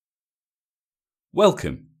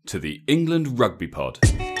Welcome to the England Rugby Pod.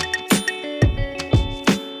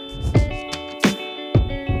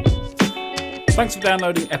 Thanks for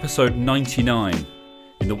downloading episode 99.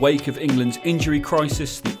 In the wake of England's injury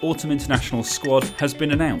crisis, the autumn international squad has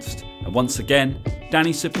been announced. And once again,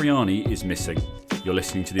 Danny Cipriani is missing. You're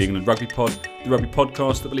listening to the England Rugby Pod, the rugby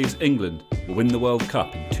podcast that believes England will win the World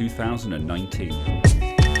Cup in 2019.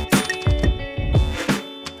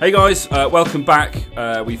 Hey guys, welcome back.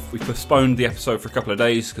 We've postponed the episode for a couple of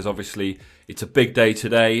days because obviously it's a big day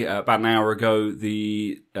today. About an hour ago,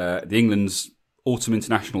 the England's autumn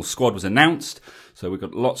international squad was announced, so we've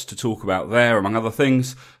got lots to talk about there, among other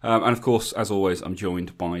things. And of course, as always, I'm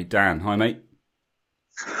joined by Dan. Hi, mate.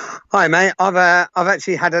 Hi, mate. I've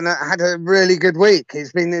actually had a really good week.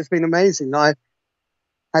 It's been amazing. I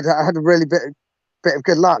had a really bit of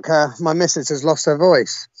good luck. My missus has lost her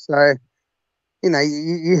voice, so. You know,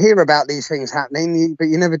 you hear about these things happening, but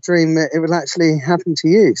you never dream that it would actually happen to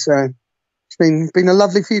you. So it's been a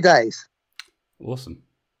lovely few days. Awesome.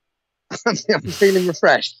 I'm feeling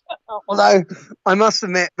refreshed. Although I must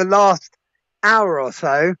admit, the last hour or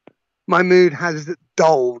so, my mood has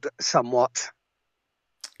dulled somewhat.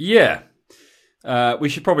 Yeah. We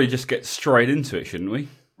should probably just get straight into it, shouldn't we?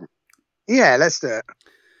 Yeah, let's do it.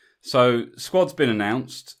 So, squad's been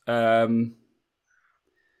announced.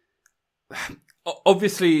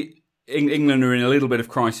 Obviously, England are in a little bit of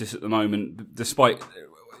crisis at the moment, despite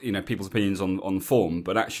people's opinions on form.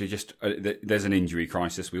 But actually, just there's an injury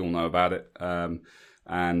crisis. We all know about it,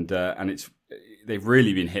 and they've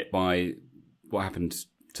really been hit by what happened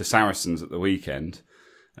to Saracens at the weekend.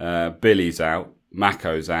 Billy's out,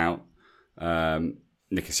 Mako's out,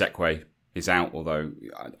 Nika Sekwe is out. Although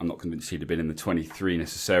I'm not convinced he'd have been in the 23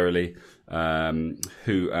 necessarily.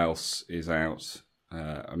 Who else is out?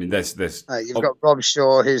 There's you've got Rob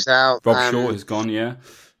Shaw who's out. Rob Shaw has gone, yeah.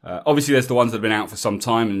 Obviously, there's the ones that have been out for some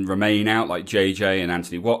time and remain out, like JJ and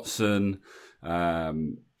Anthony Watson. I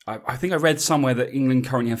think I read somewhere that England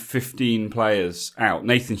currently have 15 players out.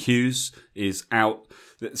 Nathan Hughes is out,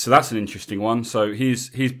 so that's an interesting one. So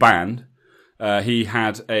he's banned. He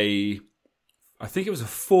had I think it was a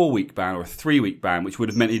 4-week ban or a 3-week ban, which would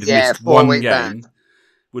have meant he'd have missed one game. Ban.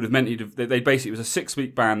 Would have meant it was a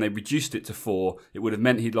 6-week ban. They reduced it to 4. It would have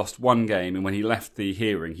meant he'd lost one game. And when he left the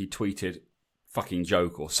hearing, he tweeted "fucking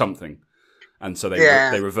joke" or something. And so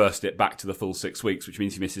they reversed it back to the full 6 weeks, which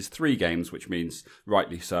means he misses 3 games, which means,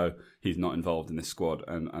 rightly so, he's not involved in this squad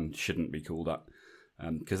and shouldn't be called up.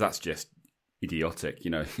 Because that's just idiotic,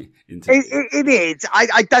 It is.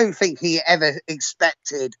 I don't think he ever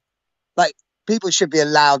expected, people should be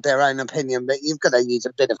allowed their own opinion, but you've got to use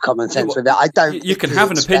a bit of common sense with it. I don't. You can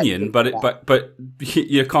have an opinion, but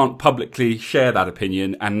you can't publicly share that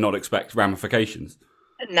opinion and not expect ramifications.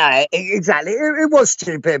 No, exactly. It was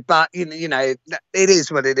stupid, but you know, it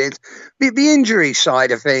is what it is. The injury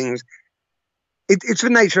side of things, it's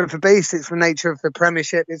the nature of the beast. It's the nature of the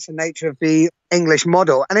Premiership. It's the nature of the English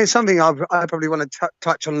model, and it's something I probably want to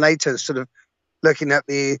touch on later. Sort of looking at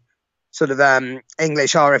the sort of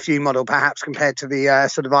English RFU model, perhaps compared to the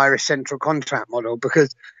sort of Irish central contract model,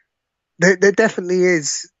 because there definitely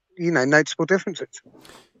is, noticeable differences.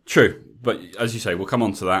 True, but as you say, we'll come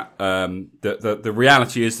on to that. The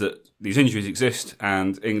reality is that these injuries exist,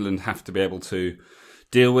 and England have to be able to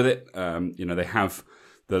deal with it. They have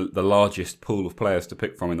the largest pool of players to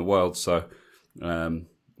pick from in the world, so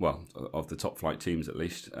of the top flight teams at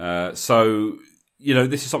least. So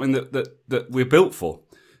this is something that we're built for.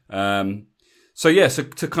 So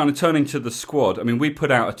to kind of turning to the squad, we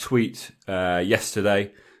put out a tweet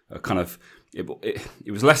yesterday,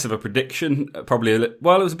 it was less of a prediction, it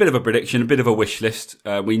was a bit of a prediction, a bit of a wish list.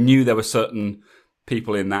 We knew there were certain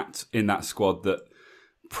people in that squad that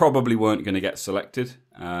probably weren't going to get selected,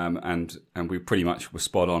 and we pretty much were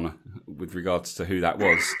spot on with regards to who that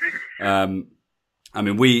was.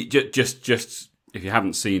 We just if you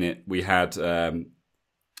haven't seen it, we had Owen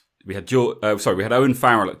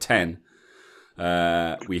Farrell at 10.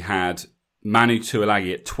 We had Manu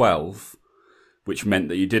Tuilagi at 12, which meant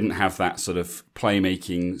that you didn't have that sort of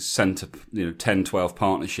playmaking centre, 10-12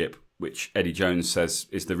 partnership, which Eddie Jones says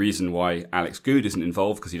is the reason why Alex Goode isn't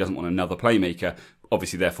involved, because he doesn't want another playmaker.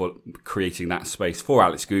 Obviously, therefore, creating that space for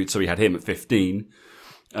Alex Goode. So we had him at 15.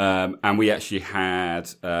 And we actually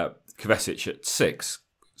had Kovacic at 6,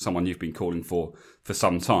 someone you've been calling for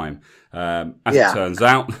some time. It turns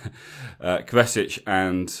out, Kovacic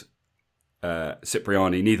and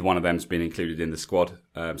Cipriani, neither one of them's been included in the squad.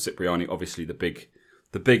 Cipriani, obviously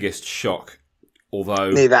the biggest shock, although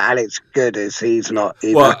neither Alex Goode is. He's not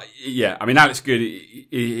either. Well, yeah, Alex Goode,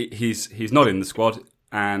 he's not in the squad.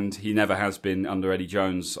 and he never has been under Eddie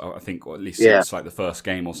Jones. I think, or at least since like the first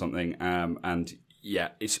game or something. And yeah,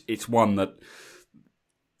 it's one that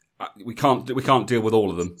we can't deal with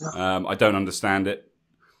all of them. I don't understand it.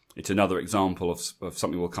 It's another example of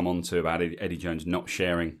something we'll come on to about Eddie Jones not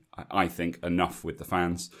sharing, I think, enough with the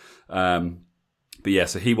fans. But yeah,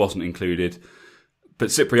 so he wasn't included. But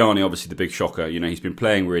Cipriani, obviously the big shocker. You know, he's been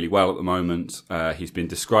playing really well at the moment. He's been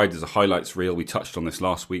described as a highlights reel. We touched on this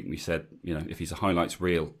last week. And we said, you know, if he's a highlights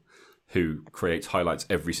reel who creates highlights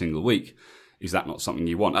every single week, is that not something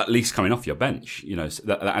you want? At least coming off your bench, you know,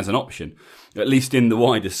 that as an option. At least in the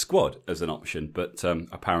wider squad as an option, but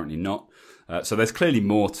apparently not. So there's clearly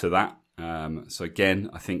more to that. So again,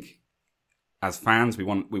 I think as fans, we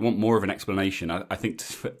want more of an explanation. I think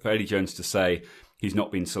for Eddie Jones to say he's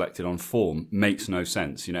not been selected on form makes no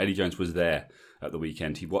sense. You know, Eddie Jones was there at the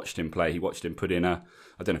weekend. He watched him play. He watched him put in I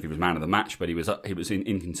don't know if he was man of the match, but he was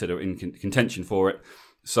in contention for it.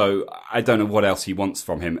 So I don't know what else he wants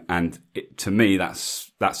from him. And to me, that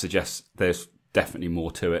suggests there's definitely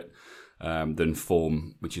more to it than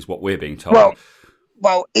form, which is what we're being told.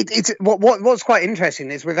 Well, it's what's quite interesting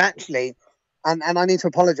is we've actually, and I need to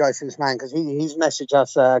apologise to this man because he's messaged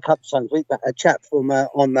us a couple of times. A chap from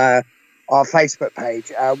on our Facebook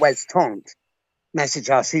page, Wes Tont, messaged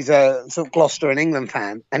us. He's a sort of Gloucester and England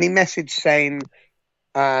fan, and he messaged saying,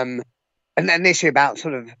 and initially about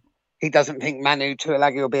sort of he doesn't think Manu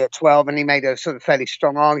Tuilagi will be at 12, and he made a sort of fairly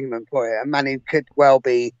strong argument for it, and Manu could well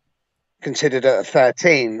be considered at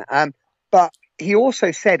 13. But he also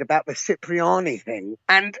said about the Cipriani thing,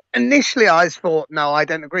 and initially I thought, no, I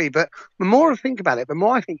don't agree. But the more I think about it, the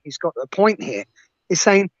more I think he's got a point here. Is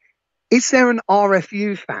saying, is there an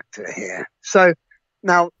RFU factor here? So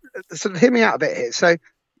now, sort of hear me out a bit here. So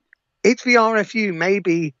if the RFU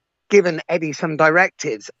maybe given Eddie some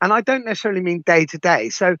directives, and I don't necessarily mean day to day.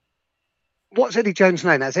 So what's Eddie Jones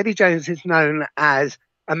known as? Eddie Jones is known as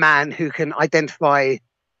a man who can identify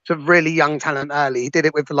sort of really young talent early. He did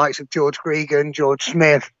it with the likes of George Gregan, George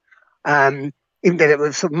Smith, even did it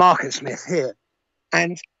with sort of Marcus Smith here.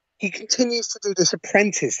 And he continues to do this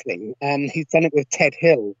apprentice thing. He's done it with Ted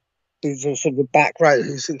Hill, who's sort of a back row,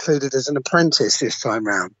 who's included as an apprentice this time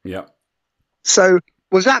round. Yeah. So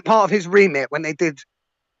was that part of his remit when they did,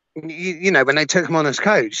 you know, when they took him on as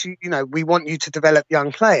coach? You know, we want you to develop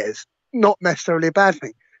young players. Not necessarily a bad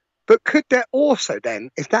thing. But could there also then,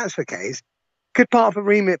 if that's the case, could part of the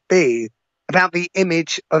remit be about the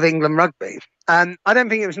image of England rugby? I don't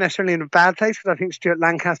think it was necessarily in a bad place because I think Stuart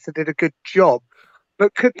Lancaster did a good job.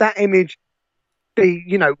 But could that image be,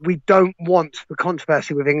 you know, we don't want the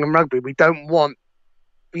controversy with England rugby. We don't want,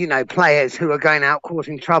 you know, players who are going out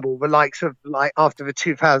causing trouble, the likes of like after the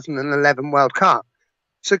 2011 World Cup.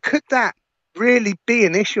 So could that really be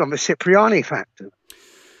an issue on the Cipriani factor?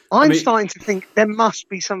 I'm starting to think there must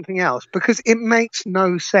be something else because it makes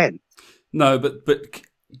no sense. No, but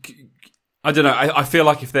I don't know. I feel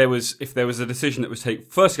like if there was a decision that was taken,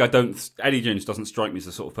 firstly, Eddie Jones doesn't strike me as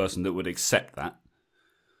the sort of person that would accept that.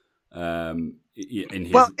 In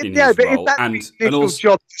his role, and also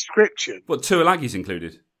job description. Well, Tuilagi's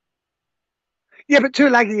included. Yeah, but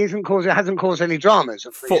Tuilagi hasn't caused any dramas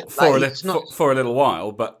for a little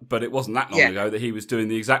while, but it wasn't that long ago that he was doing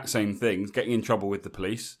the exact same things, getting in trouble with the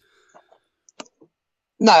police.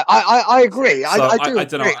 No, I agree. So I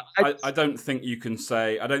don't know. I don't think you can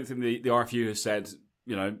say. I don't think the RFU has said,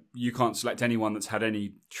 you know, you can't select anyone that's had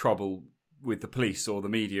any trouble with the police or the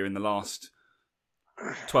media in the last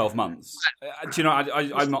 12 months. Do you know?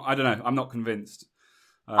 I'm not. I don't know. I'm not convinced.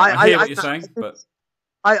 I hear what you're saying, but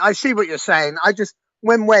I see what you're saying. I just,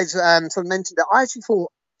 when Wes sort of mentioned it, I actually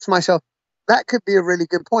thought to myself that could be a really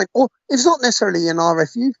good point. Or it's not necessarily an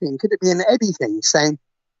RFU thing. Could it be an Eddie thing saying,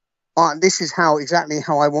 this is exactly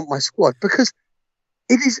how I want my squad? Because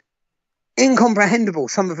it is incomprehensible,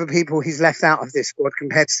 some of the people he's left out of this squad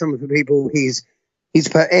compared to some of the people he's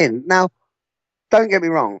put in. Now, don't get me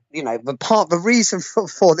wrong, you know, the reason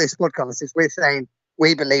for this podcast is we're saying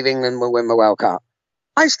we believe England will win the World Cup.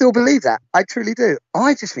 I still believe that. I truly do.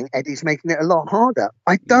 I just think Eddie's making it a lot harder.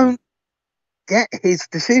 I don't get his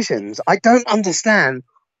decisions. I don't understand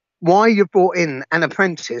why you brought in an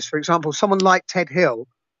apprentice, for example, someone like Ted Hill,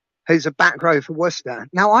 who's a back row for Worcester.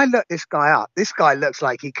 Now, I looked this guy up. This guy looks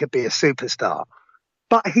like he could be a superstar,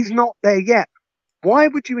 but he's not there yet. Why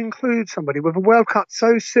would you include somebody with a World Cup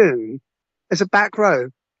so soon as a back row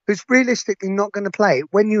who's realistically not going to play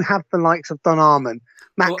when you have the likes of Don Armand,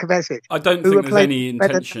 Matt Kovacic? I don't think there's any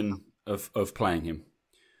intention of playing him.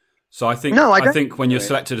 So I think when you're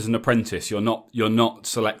selected as an apprentice, you're not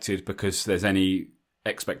selected because there's any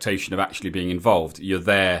expectation of actually being involved. You're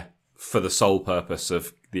there for the sole purpose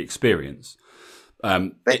of the experience.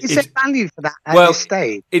 But is there value for that at well, this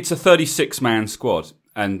stage? It's a 36-man squad,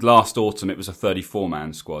 and last autumn it was a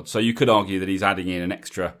 34-man squad. So you could argue that he's adding in an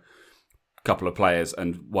extra couple of players,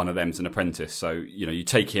 and one of them's an apprentice. So you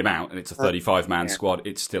take him out, and it's a 35-man squad.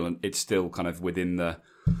 It's still kind of within the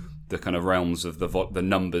kind of realms of the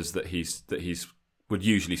numbers that he's would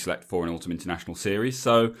usually select for an autumn international series.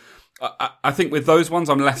 So I think with those ones,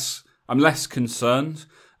 I'm less concerned.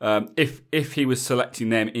 If he was selecting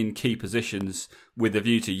them in key positions with a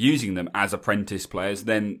view to using them as apprentice players,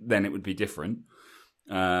 then it would be different.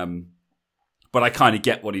 But I kind of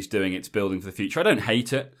get what he's doing. It's building for the future. I don't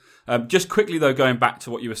hate it. Just quickly though, going back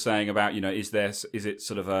to what you were saying about, is it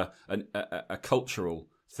sort of a cultural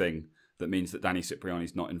thing that means that Danny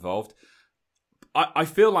Cipriani's not involved? I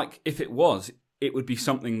feel like if it was, it would be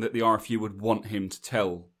something that the RFU would want him to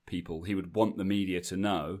tell people. He would want the media to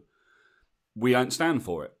know. We don't stand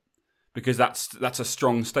for it, because that's a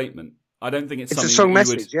strong statement. I don't think it's something a strong that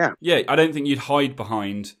you message. would, yeah. I don't think you'd hide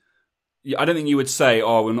behind. I don't think you would say,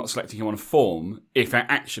 "Oh, we're not selecting him on form." If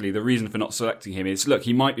actually the reason for not selecting him is, look,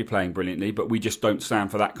 he might be playing brilliantly, but we just don't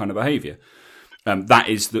stand for that kind of behaviour. That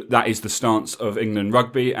is the stance of England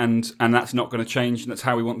rugby, and that's not going to change. And that's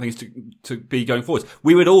how we want things to be going forward.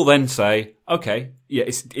 We would all then say, "Okay, yeah,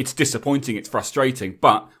 it's disappointing, it's frustrating,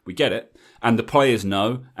 but we get it." And the players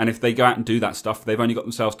know, and if they go out and do that stuff, they've only got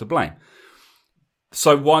themselves to blame.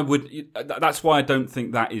 So that's why I don't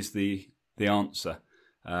think that is the answer.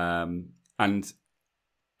 And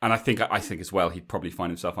I think as well, he'd probably find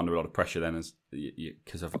himself under a lot of pressure then, as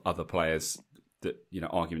because of other players that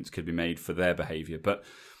arguments could be made for their behaviour. But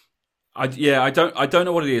I don't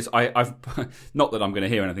know what it is. I've not that I'm going to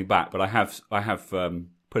hear anything back, but I have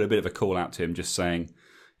put a bit of a call out to him, just saying,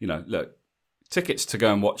 look, tickets to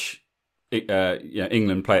go and watch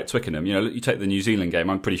England play at Twickenham. You take the New Zealand game.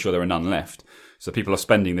 I'm pretty sure there are none left. So people are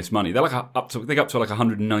spending this money. They're up to like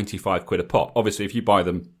 195 quid a pop. Obviously, if you buy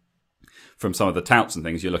them from some of the touts and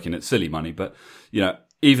things, you're looking at silly money. But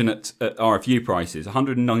even at RFU prices,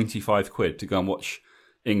 195 quid to go and watch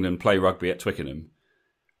England play rugby at Twickenham.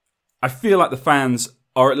 I feel like the fans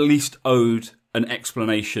are at least owed an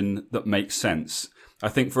explanation that makes sense. I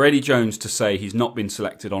think for Eddie Jones to say he's not been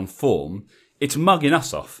selected on form, it's mugging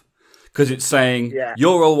us off. Because it's saying,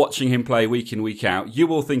 you're all watching him play week in, week out. You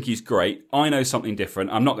all think he's great. I know something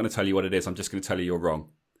different. I'm not going to tell you what it is. I'm just going to tell you you're wrong.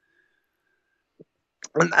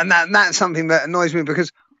 And that's something that annoys me,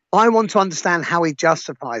 because I want to understand how he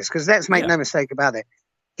justifies. Because let's make no mistake about it.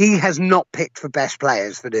 He has not picked for best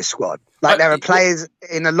players for this squad. There are players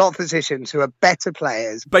in a lot of positions who are better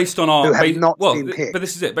players based on our who have not been picked. But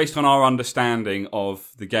this is it, based on our understanding of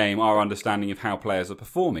the game, our understanding of how players are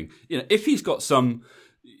performing. If he's got some...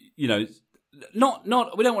 we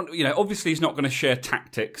don't want, obviously he's not going to share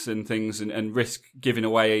tactics and things and risk giving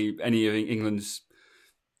away any of England's,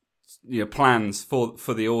 plans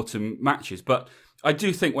for the autumn matches. But I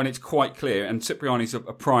do think when it's quite clear, and Cipriani's a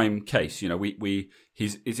prime case,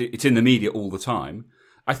 it's in the media all the time.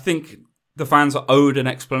 I think the fans are owed an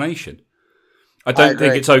explanation. I don't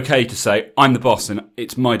think it's okay to say, I'm the boss and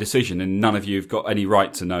it's my decision and none of you have got any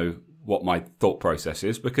right to know what my thought process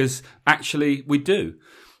is, because actually we do.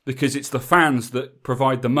 Because it's the fans that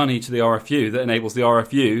provide the money to the RFU that enables the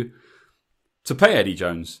RFU to pay Eddie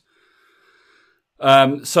Jones.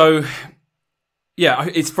 I'm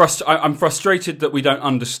frustrated that we don't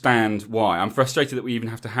understand why. I'm frustrated that we even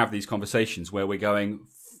have to have these conversations where we're going,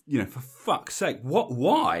 for fuck's sake, what?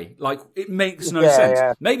 Why? Like, it makes no sense.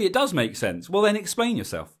 Yeah. Maybe it does make sense. Well, then explain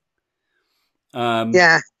yourself. And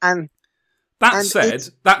that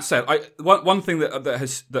said, one thing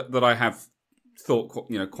that I have thought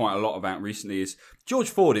quite a lot about recently is George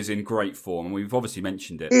Ford is in great form, and we've obviously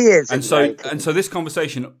mentioned it. He is, and so this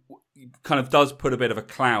conversation kind of does put a bit of a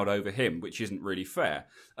cloud over him, which isn't really fair.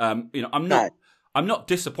 I'm not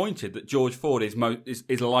disappointed that George Ford is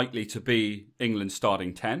likely to be England's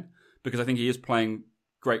starting 10, because I think he is playing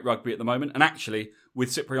great rugby at the moment. And actually,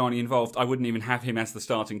 with Cipriani involved, I wouldn't even have him as the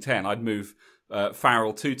starting 10. I'd move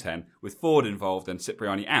Farrell to 10. With Ford involved and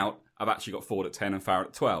Cipriani out, I've actually got Ford at 10 and Farrell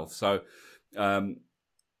at 12. So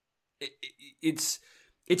it's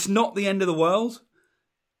not the end of the world.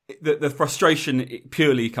 The frustration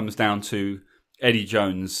purely comes down to Eddie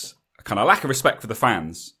Jones' kind of lack of respect for the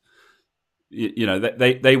fans.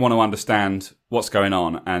 They want to understand what's going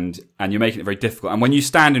on, and you're making it very difficult. And when you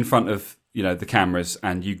stand in front of the cameras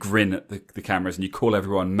and you grin at the cameras and you call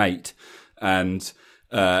everyone mate, and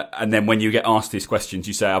then when you get asked these questions,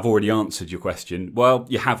 you say, I've already answered your question. Well,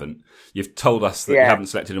 you haven't. You've told us that you haven't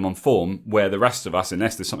selected him on form, where the rest of us,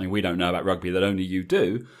 unless there's something we don't know about rugby that only you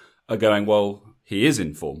do, are going, well, he is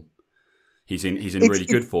in form. he's in really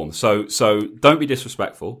good form. So don't be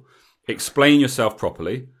disrespectful. Explain yourself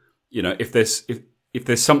properly. You know, if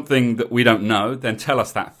there's something that we don't know, then tell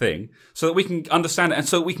us that thing so that we can understand it and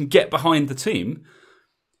so we can get behind the team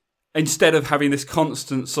instead of having this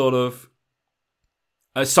constant sort of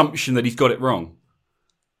assumption that he's got it wrong.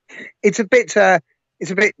 It's a bit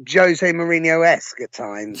Jose Mourinho-esque at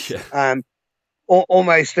times. Yeah.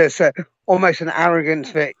 Almost an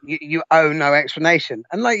arrogance that you owe no explanation.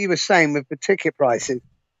 And like you were saying with the ticket prices.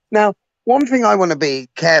 Now, one thing I want to be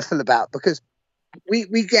careful about, because we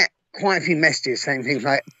get quite a few messages saying things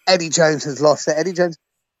like Eddie Jones has lost it. Eddie Jones.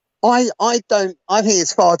 I think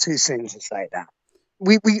it's far too soon to say that.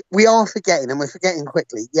 We are forgetting, and we're forgetting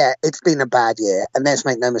quickly. Yeah, it's been a bad year, and let's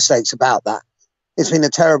make no mistakes about that. It's been a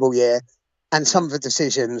terrible year, and some of the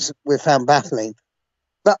decisions we've found baffling.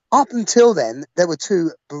 But up until then, there were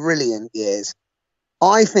 2 brilliant years.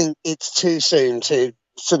 I think it's too soon to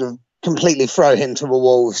sort of completely throw him to the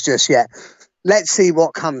wolves just yet. Let's see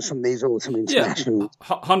what comes from these autumn internationals.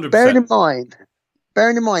 Yeah, 100%.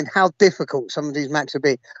 Bearing in mind how difficult some of these matches will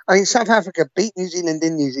be. I mean, South Africa beat New Zealand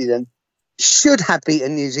in New Zealand, should have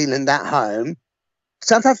beaten New Zealand at home.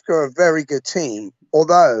 South Africa are a very good team,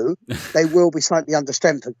 although they will be slightly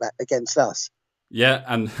understrengthened against us. Yeah,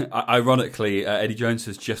 and ironically, Eddie Jones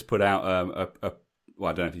has just put out well,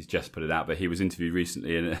 I don't know if he's just put it out, but he was interviewed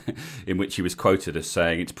recently in which he was quoted as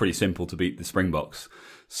saying it's pretty simple to beat the Springboks.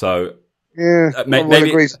 So yeah,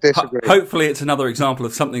 maybe hopefully it's another example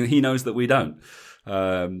of something that he knows that we don't.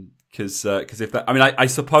 Because if that, I mean, I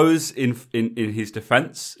suppose in his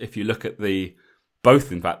defence, if you look at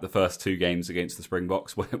both in fact the first 2 games against the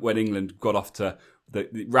Springboks, when England got off to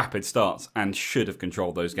the rapid starts and should have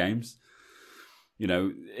controlled those games. You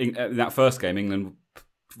know, in that first game, England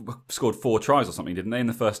scored 4 tries or something, didn't they, in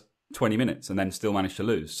the first 20 minutes, and then still managed to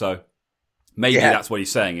lose. So maybe that's what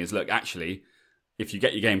he's saying is, look, actually, if you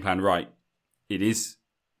get your game plan right, it is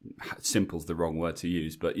simple's the wrong word to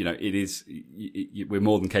use, but you know, it is. We're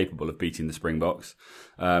more than capable of beating the Springboks,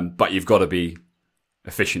 but you've got to be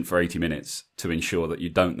efficient for 80 minutes to ensure that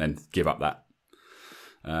you don't then give up that.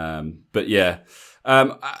 But yeah.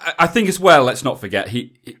 I think as well, let's not forget,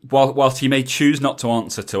 whilst he may choose not to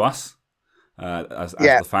answer to us as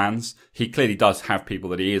the fans, he clearly does have people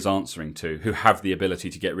that he is answering to who have the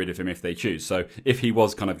ability to get rid of him if they choose. So if he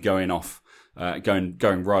was kind of going off,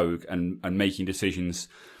 going rogue and making decisions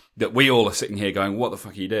that we all are sitting here going, what the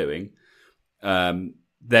fuck are you doing?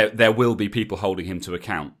 There will be people holding him to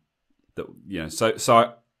account. That, you know,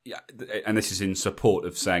 so yeah, and this is in support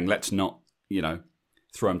of saying let's not, you know,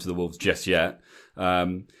 throw him to the wolves just yet.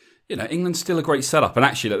 You know, England's still a great setup, and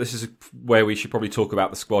actually, this is where we should probably talk about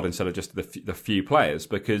the squad instead of just the few players,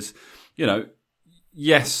 because you know,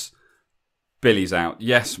 yes, Billy's out,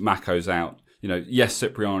 yes, Mako's out, you know, yes,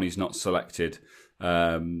 Cipriani's not selected.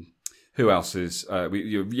 Who else is?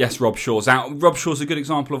 Yes, Rob Shaw's out. Rob Shaw's a good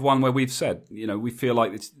example of one where we've said, you know, we feel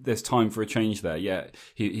like there's time for a change there. Yeah,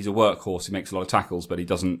 he's a workhorse. He makes a lot of tackles, but he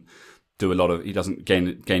doesn't do a lot of. He doesn't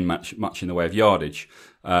gain much in the way of yardage.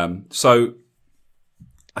 So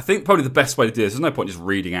I think probably the best way to do this. There's no point just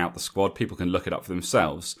reading out the squad. People can look it up for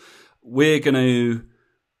themselves. We're gonna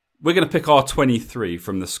pick our 23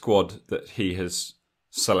 from the squad that he has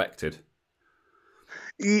selected.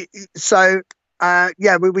 So.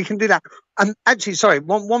 Yeah, we can do that. Actually, sorry,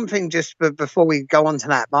 one thing just before we go on to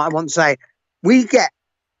that, but I want to say we get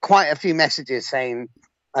quite a few messages saying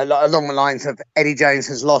along the lines of Eddie Jones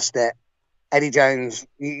has lost it. Eddie Jones,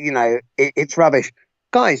 you know, it's rubbish.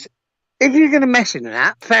 Guys, if you're going to message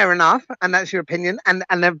that, fair enough, and that's your opinion, and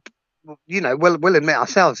then, you know, we'll admit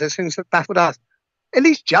ourselves, there's things that baffled us. At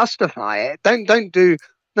least justify it. Don't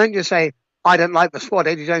just say, I don't like the squad,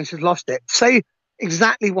 Eddie Jones has lost it. Say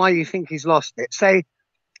exactly why you think he's lost it. Say,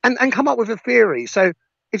 and come up with a theory. So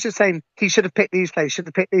it's just saying he should have picked these players, should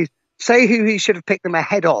have picked these. Say who he should have picked them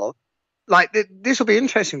ahead of. Like, this will be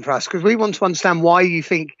interesting for us because we want to understand why you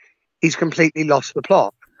think he's completely lost the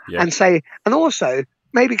plot. Yeah. And also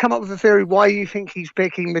maybe come up with a theory why you think he's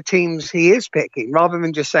picking the teams he is picking, rather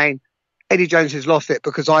than just saying Eddie Jones has lost it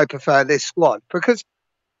because I prefer this squad. Because,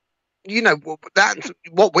 you know, that's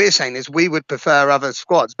what we're saying is we would prefer other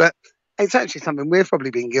squads, but it's actually something we've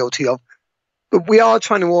probably been guilty of. But we are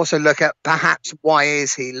trying to also look at perhaps why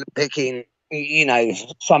is he picking, you know,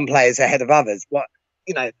 some players ahead of others. What,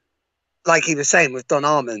 you know, like he was saying with Don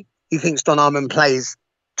Armand, he thinks Don Armand plays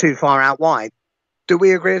too far out wide. Do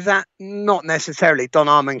we agree with that? Not necessarily. Don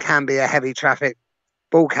Armand can be a heavy traffic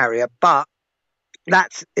ball carrier, but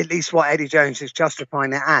that's at least what Eddie Jones is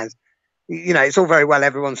justifying it as. You know, it's all very well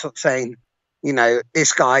everyone sort of saying, you know,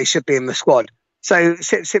 this guy should be in the squad. So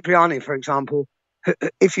Cipriani, for example,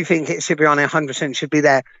 if you think it should be on 100% should be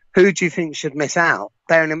there, who do you think should miss out?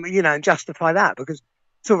 And justify that, because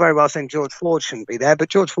it's all very well saying George Ford shouldn't be there, but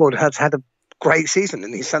George Ford has had a great season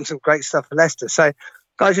and he's done some great stuff for Leicester. So,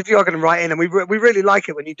 guys, if you are going to write in, and we really like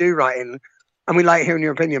it when you do write in, and we like hearing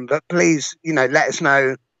your opinion, but please, let us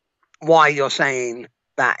know why you're saying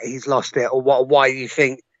that he's lost it, or why you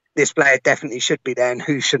think this player definitely should be there and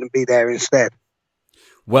who shouldn't be there instead.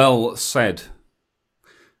 Well said.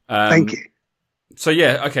 Thank you. So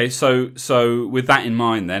yeah, okay. So with that in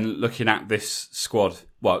mind, then looking at this squad,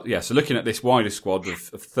 so looking at this wider squad of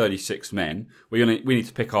 36 men, we need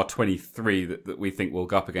to pick our 23 that we think will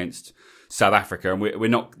go up against South Africa, and we're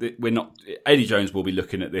not. Eddie Jones will be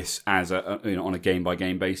looking at this as on a game by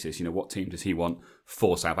game basis. What team does he want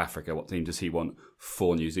for South Africa? What team does he want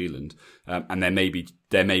for New Zealand? And there may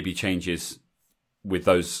be changes with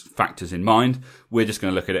those factors in mind. We're just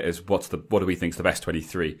going to look at it as what do we think is the best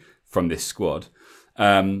 23 from this squad.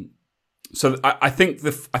 So I think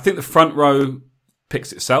the front row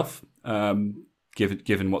picks itself,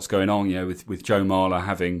 given what's going on, with Joe Marler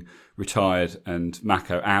having retired and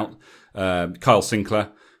Mako out. Kyle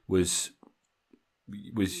Sinclair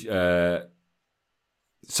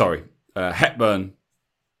Hepburn,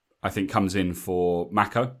 I think, comes in for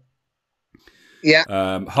Mako.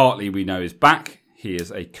 Yeah. Hartley, we know, is back. He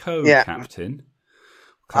is a co-captain.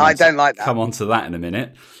 I don't like that. Come on to that in a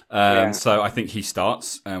minute. So I think he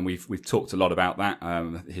starts, and we've talked a lot about that.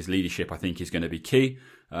 His leadership, I think, is going to be key.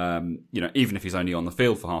 Even if he's only on the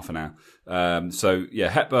field for half an hour.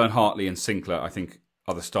 Hepburn, Hartley, and Sinclair, I think,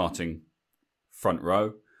 are the starting front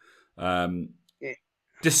row.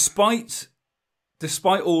 Despite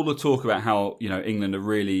all the talk about how England are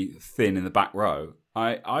really thin in the back row,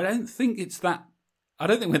 I don't think it's that. I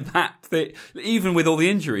don't think we're that thick. Even with all the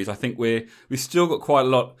injuries, I think we've still got quite a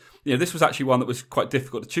lot. This was actually one that was quite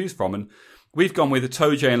difficult to choose from, and we've gone with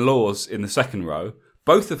Itoje and Laws in the second row,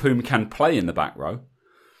 both of whom can play in the back row.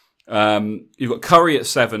 You've got Curry at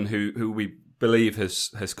 7, who we believe has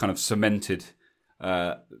kind of cemented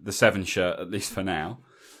the 7 shirt, at least for now.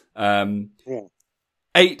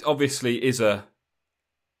 8 obviously is a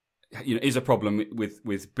problem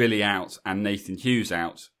with Billy out and Nathan Hughes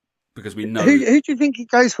out, because we know. Who do you think he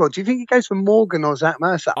goes for? Do you think he goes for Morgan or Zach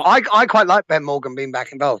Mercer? I quite like Ben Morgan being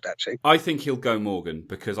back involved, actually. I think he'll go Morgan,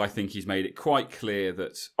 because I think he's made it quite clear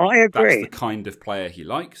that I agree. That's the kind of player he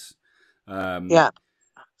likes.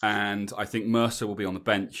 And I think Mercer will be on the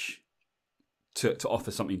bench to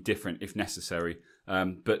offer something different if necessary.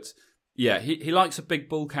 But yeah, he likes a big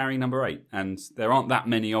ball carrying number 8, and there aren't that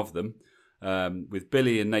many of them. With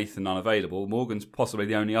Billy and Nathan unavailable, Morgan's possibly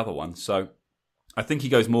the only other one. So I think he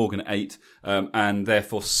goes Morgan at 8, and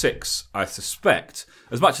therefore 6, I suspect,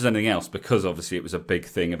 as much as anything else, because obviously it was a big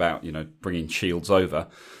thing about, bringing Shields over.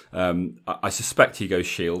 I suspect he goes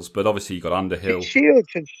Shields, but obviously you got Underhill. Shields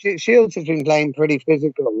has been playing pretty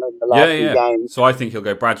physical in the last few games. So I think he'll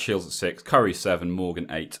go Brad Shields at 6, Curry 7, Morgan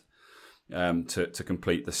 8, to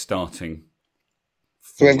complete the starting.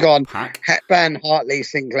 So we've gone Hepburn, Hartley,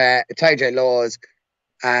 Sinclair, Itoje Laws,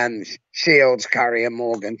 and Shields, Curry, and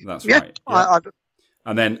Morgan. That's right. Yeah.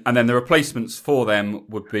 And then the replacements for them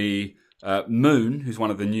would be Moon, who's one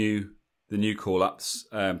of the new call-ups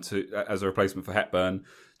as a replacement for Hepburn.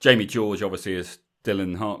 Jamie George, obviously, is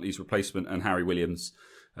Dylan Hartley's replacement, and Harry Williams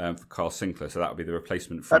for Carl Sinclair. So that would be the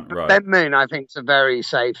replacement front row. Ben Moon, I think, is a very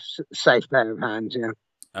safe pair of hands. Yeah.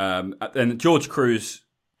 Then George Cruz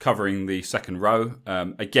covering the second row.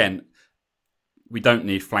 Again, we don't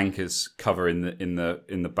need flankers cover in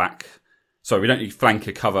the back. Sorry, we don't need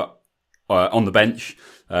flanker cover on the bench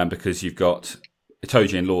because you've got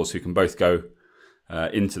Itoje and Laws who can both go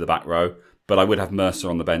into the back row. But I would have Mercer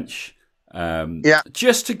on the bench,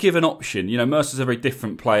 just to give an option. Mercer's a very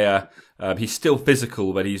different player. He's still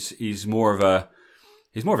physical, but he's more of a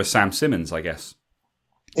Sam Simmons, I guess.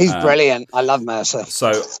 He's brilliant. I love Mercer.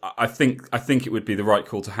 So I think it would be the right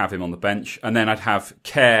call to have him on the bench, and then I'd have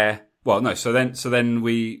Kerr. Well, no. So then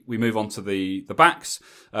we move on to the backs.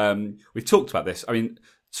 We've talked about this. I mean,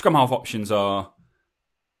 scrum half options are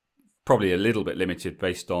probably a little bit limited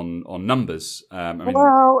based on numbers.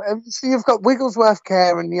 So you've got Wigglesworth,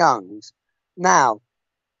 Kerr, and Youngs. Now,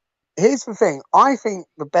 here's the thing. I think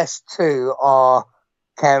the best 2 are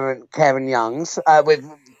Kerr and Youngs, with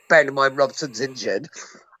bearing in mind Robson's injured.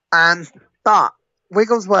 But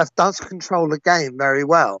Wigglesworth does control the game very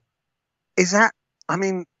well.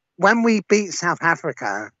 When we beat South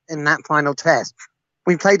Africa in that final test,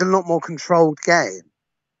 we played a lot more controlled game.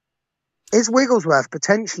 Is Wigglesworth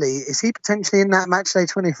potentially in that match day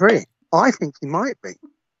 23? I think he might be.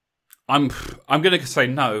 I'm going to say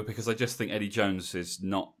no, because I just think Eddie Jones is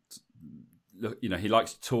not he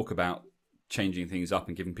likes to talk about changing things up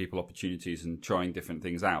and giving people opportunities and trying different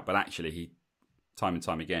things out, but actually he time and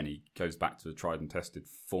time again he goes back to the tried and tested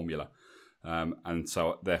formula, and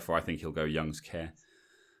so therefore I think he'll go Young's Care.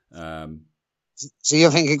 So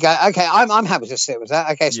you're thinking, okay, I'm happy to sit with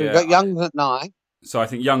that. Okay, so we've got Young's at 9. So I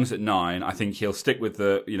think Young's at 9. I think he'll stick with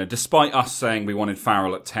despite us saying we wanted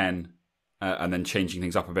Farrell at 10 and then changing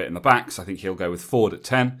things up a bit in the backs, I think he'll go with Ford at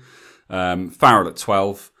 10, Farrell at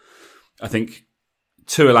 12. I think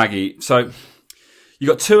Tuilagi. So you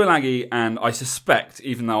got Tuilagi, and I suspect,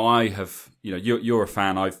 even though I have, you're a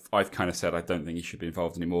fan, I've kind of said I don't think he should be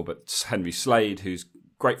involved anymore. But Henry Slade, who's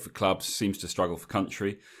great for clubs, seems to struggle for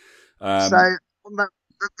country. The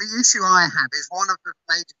issue I have is one of the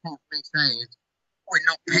major things we say is we're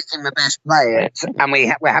not picking the best players, and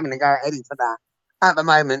we're having to go at Eddie for that. At the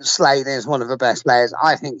moment, Slade is one of the best players.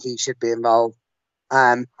 I think he should be involved.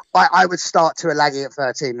 I would start Tuilagi at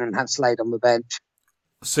 13 and have Slade on the bench.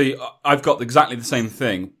 See, I've got exactly the same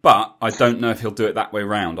thing, but I don't know if he'll do it that way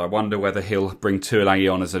round. I wonder whether he'll bring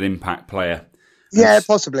Tuilagi on as an impact player. Yeah,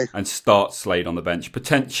 possibly. And start Slade on the bench,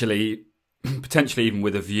 potentially even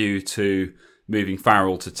with a view to moving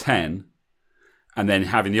Farrell to 10, and then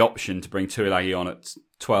having the option to bring Tuilagi on at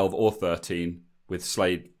 12 or 13, with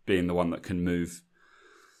Slade being the one that can move.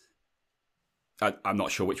 I'm not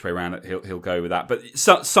sure which way around he'll go with that, but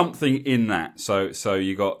something in that. So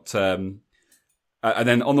you got, and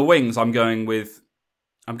then on the wings, I'm going with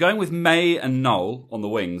May and Noel on the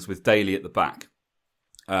wings, with Daly at the back.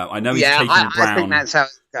 I know he's taking Brown. I think that's how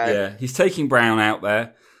it's going. Yeah, he's taking Brown out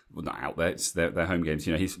there. Well, not out there. It's their home games.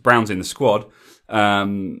 Brown's in the squad,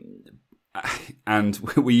 and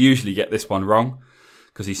we usually get this one wrong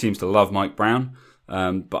because he seems to love Mike Brown.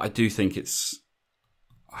 But I do think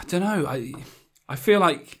I don't know. I feel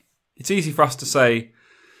like it's easy for us to say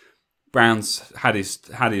Brown's had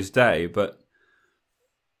his day, but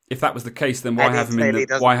if that was the case, then why have him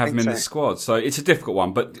in the squad? So it's a difficult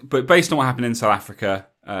one. But based on what happened in South Africa,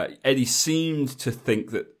 Eddie seemed to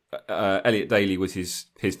think that Elliot Daly was his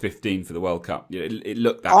 15 for the World Cup. It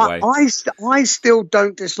looked that way. I still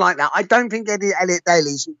don't dislike that. I don't think Elliot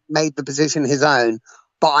Daly's made the position his own,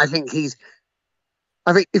 but I think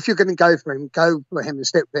if you're going to go for him and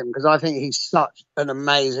stick with him, because I think he's such an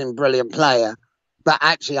amazing, brilliant player. But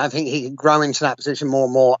actually, I think he can grow into that position more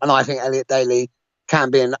and more, and I think Elliot Daly can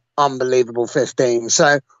be an unbelievable 15.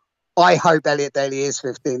 So I hope Elliot Daly is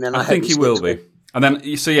 15, and I think he will be. And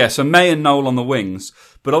then, so May and Noel on the wings,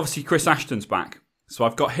 but obviously Chris Ashton's back. So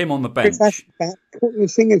I've got him on the bench. Chris Ashton's back. Courtney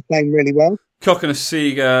Singer's playing really well.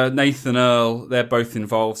 Cokanasiga, Nathan Earl, they're both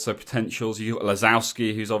involved, so potentials. You've got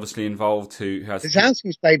Lazowski, who's obviously involved,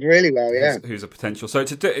 Lazowski's played really well, yeah. Who's a potential. So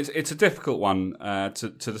it's a difficult one to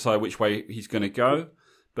decide which way he's going to go.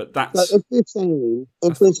 But that's... If we're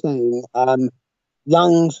saying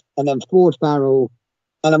Youngs and then Ford Farrell,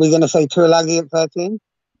 and are we going to say Tuilagi at 13?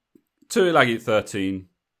 Tuilagi at 13.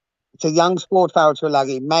 So Youngs, Ford Farrell,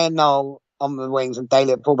 Tuilagi, May and Noel on the wings, and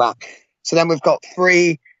Daly at fullback. So then we've got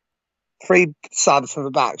three subs for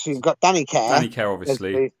the back. So you've got Danny Care,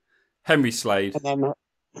 obviously, Henry Slade, and then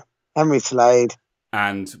Henry Slade,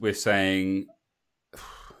 and we're saying,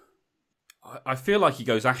 I feel like he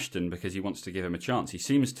goes Ashton because he wants to give him a chance. He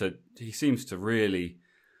seems to really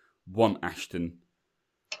want Ashton.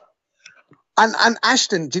 And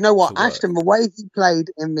Ashton, do you know what? Ashton, the way he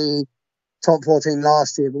played in the top 14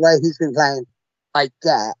 last year, the way he's been playing, I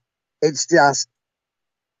get. It's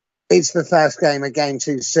the first game, a game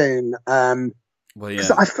too soon. Well, yeah.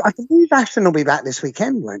 I believe Ashton will be back this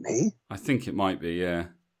weekend, won't he? I think it might be, yeah.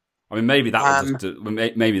 I mean, maybe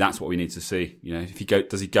maybe that's what we need to see. If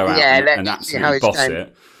does he go out and absolutely boss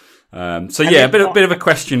it? A bit of a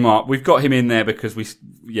question mark. We've got him in there because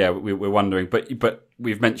we're wondering, but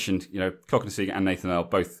we've mentioned Cokanasiga and Nathan Earl,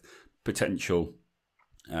 both potential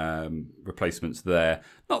replacements there.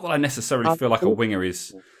 Not that I necessarily feel like a winger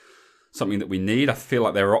is something that we need. I feel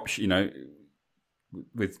like there are options,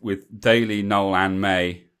 with Daly, Noel, and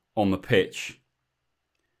May on the pitch.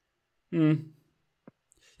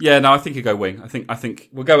 Yeah, no, I think he'll go wing. I think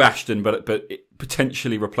we'll go Ashton, but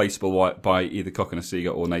potentially replaceable by either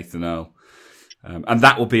Cokanasiga or Nathan Earl, and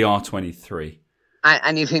that will be our 23.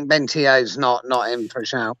 And you think Ben Teo's not in for a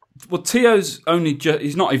shout? Well, Teo's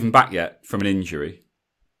he's not even back yet from an injury.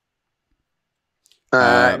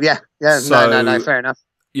 No, fair enough.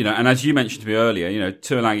 And as you mentioned to me earlier,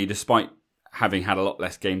 Tuilagi, despite having had a lot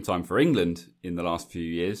less game time for England in the last few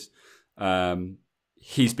years,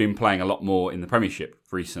 he's been playing a lot more in the Premiership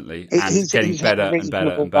recently and he's getting better and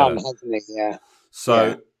better and better. Hasn't he? Yeah.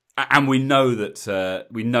 So, and we know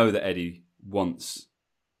that Eddie wants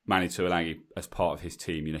Manu Tuilagi as part of his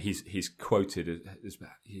team. You know, he's quoted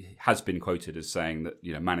he has been quoted as saying that,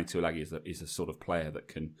 you know, Manu Tuilagi is a sort of player that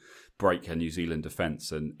can break a New Zealand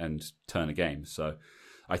defence and turn a game. So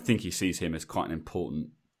I think he sees him as quite an important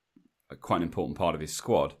part of his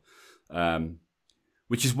squad,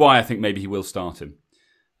 which is why I think maybe he will start him.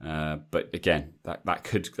 But again, that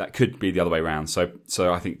could be the other way around. So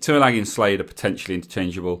I think Tuilagi and Slade are potentially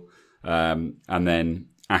interchangeable, and then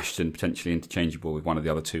Ashton potentially interchangeable with one of the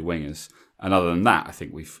other two wingers. And other than that, I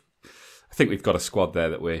think we've got a squad there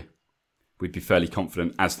that we'd be fairly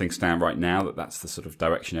confident as things stand right now that that's the sort of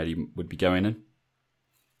direction Eddie would be going in.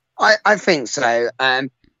 I think so. There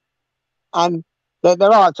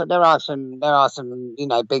are some you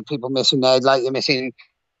know, big people missing there. Like you're missing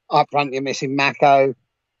up front, you're missing Mako,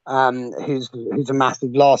 who's a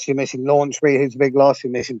massive loss. You're missing Launchbury, who's a big loss.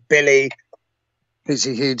 You're missing Billy, who's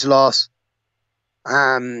a huge loss.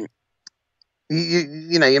 You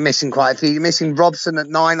know, you're missing quite a few. You're missing Robson at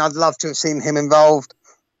 9. I'd love to have seen him involved.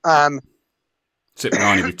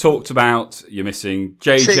 Cipriani we've talked about. You're missing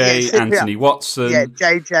JJ, Anthony Watson. Yeah,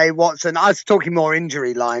 JJ Watson. I was talking more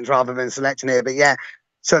injury lines rather than selection here, but yeah,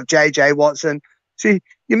 sort of JJ Watson. So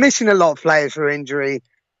you're missing a lot of players for injury.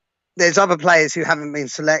 There's other players who haven't been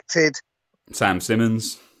selected. Sam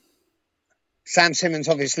Simmons,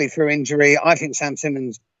 obviously, through injury. I think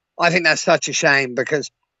that's such a shame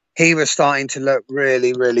because he was starting to look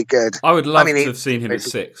really, really good. I would love to have seen him at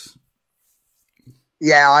 6.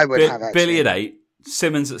 Yeah, I would have actually. Billy at 8,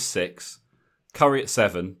 Simmons at 6, Curry at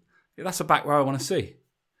 7. Yeah, that's a back row I want to see.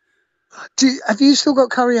 Have you still got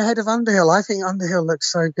Curry ahead of Underhill? I think Underhill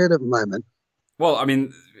looks so good at the moment. Well, I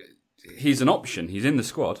mean, he's an option. He's in the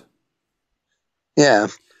squad. Yeah.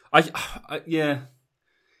 Yeah.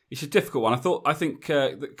 It's a difficult one. I think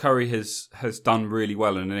that Curry has done really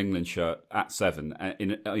well in an England shirt at 7,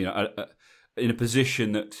 in a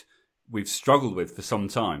position that we've struggled with for some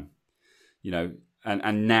time. You know,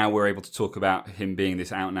 and now we're able to talk about him being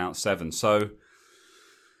this out and out 7. So,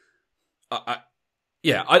 I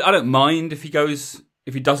don't mind if he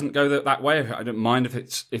doesn't go that way. I don't mind if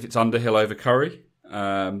it's Underhill over Curry.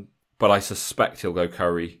 But I suspect he'll go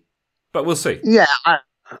Curry. But we'll see. Yeah.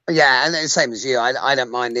 And the same as you. I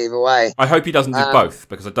don't mind either way. I hope he doesn't do both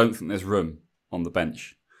because I don't think there's room on the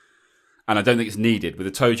bench. And I don't think it's needed. With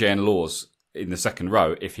Itoje and Laws in the second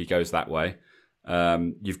row, if he goes that way,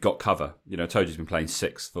 you've got cover. You know, Itoje's been playing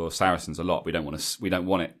 6 for Saracens a lot. We don't want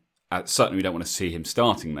it. Certainly we don't want to see him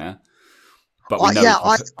starting there. But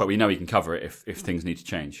we know he can cover it if things need to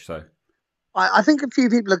change. So I think a few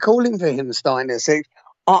people are calling for him starting at 6.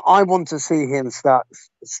 I want to see him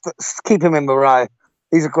keep him in the row.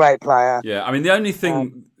 He's a great player. Yeah, I mean the only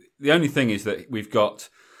thing is that we've got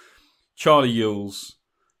Charlie Ewells.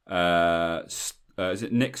 Is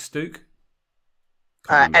it Nick Stooke?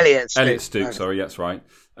 Elliot Stooke. Sorry, that's right.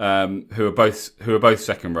 Who are both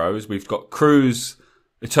second rows. We've got Cruz,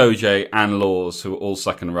 Itoje, and Laws, who are all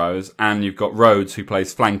second rows, and you've got Rhodes, who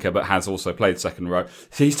plays flanker but has also played second row.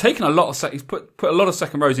 So he's taken he's put a lot of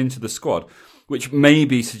second rows into the squad, which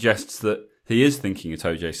maybe suggests that he is thinking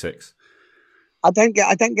Itoje 6. I don't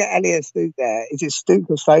get Elliot Stooke there. Is it Stooke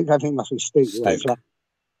or Stokes? I think it must be Stooke. Stooke.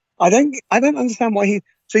 I don't understand why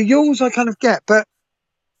so Ewells I kind of get, but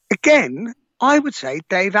again, I would say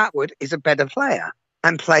Dave Atwood is a better player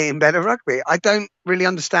and playing better rugby. I don't really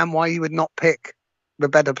understand why you would not pick the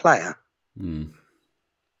better player.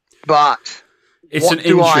 But it's an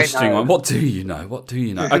interesting one. What do you know?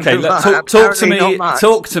 Okay,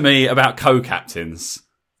 talk to me about co-captains.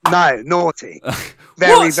 No, naughty.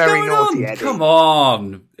 Very, very naughty, Eddie. Come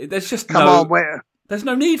on. There's there's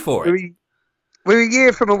no need for it. We're a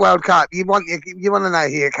year from a World Cup. You want to know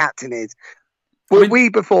who your captain is. We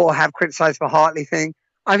before have criticised the Hartley thing.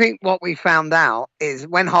 I think what we found out is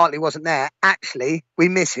when Hartley wasn't there, actually, we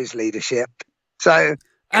miss his leadership. So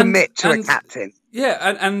commit to a captain.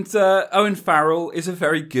 Yeah, and Owen Farrell is a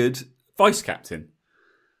very good vice captain.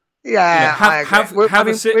 Yeah,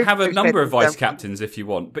 have a number of vice captains if you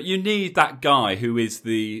want, but you need that guy who is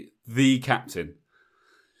the captain.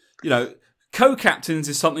 You know, co-captains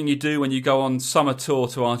is something you do when you go on summer tour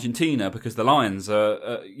to Argentina because the Lions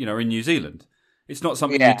are in New Zealand. It's not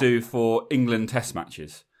something you do for England Test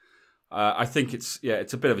matches. I think it's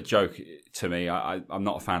a bit of a joke to me. I'm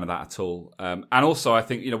not a fan of that at all. And also, I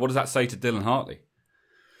think what does that say to Dylan Hartley?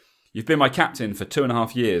 You've been my captain for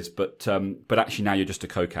 2.5 years, but actually now you're just a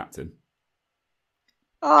co-captain.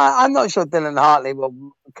 I'm not sure Dylan Hartley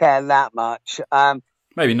will care that much.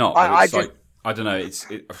 Maybe not. I don't know.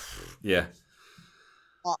 Yeah.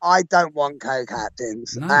 I don't want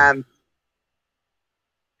co-captains. No.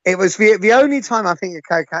 It was the only time I think a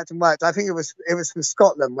co-captain worked. I think it was from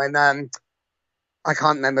Scotland when I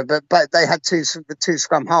can't remember, but they had two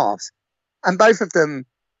scrum halves, and both of them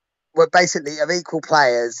were basically of equal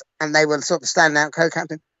players, and they were sort of standing out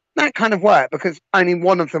co-captain. That kind of worked because only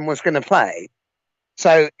one of them was going to play.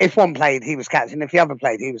 So if one played, he was captain. If the other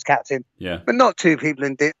played, he was captain. Yeah. But not two people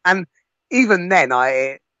and even then,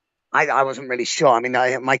 I wasn't really sure. I mean,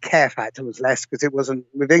 my care factor was less because it wasn't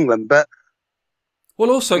with England, but. Well,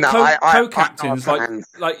 also No, co-captains,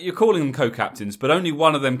 like you're calling them co-captains, but only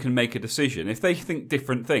one of them can make a decision. If they think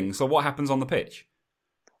different things, so what happens on the pitch?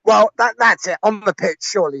 Well, that's it. On the pitch,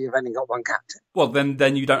 surely you've only got one captain. Well,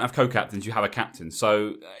 then you don't have co-captains; you have a captain.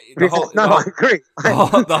 So I agree.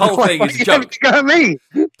 The whole thing is a joke. Go at me.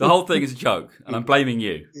 The whole thing is a joke, and I'm blaming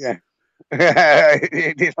you. Yeah,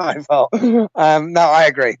 it is my fault. No, I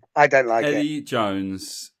agree. I don't like it. Eddie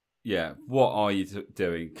Jones. Yeah, what are you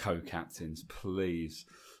doing, co-captains? Please.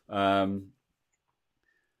 Yeah,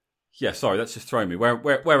 sorry, that's just thrown me. Where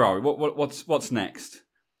are we? What's next?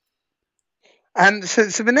 So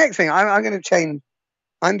the next thing I'm going to change.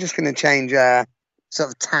 I'm just going to change sort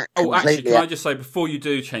of tack. Oh, actually, can I just say before you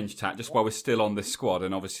do change tack, just while we're still on this squad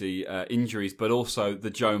and obviously injuries, but also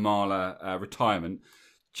the Joe Marler retirement,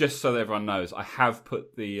 just so that everyone knows, I have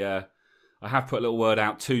put a little word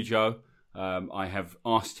out to Joe. I have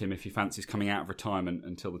asked him if he fancies coming out of retirement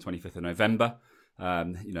until the 25th of November.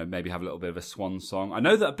 Maybe have a little bit of a swan song. I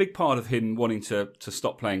know that a big part of him wanting to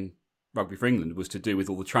stop playing rugby for England was to do with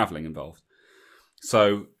all the travelling involved.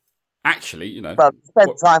 So, actually, but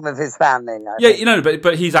spend time with his family.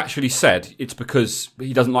 But he's actually said it's because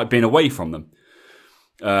he doesn't like being away from them.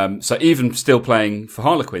 So even still playing for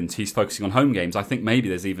Harlequins, he's focusing on home games. I think maybe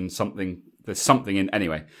there's something in.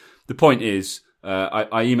 Anyway, the point is, I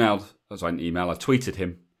tweeted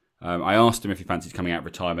him. I asked him if he fancied coming out of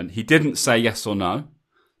retirement. He didn't say yes or no,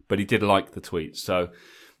 but he did like the tweet. So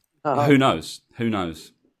who knows?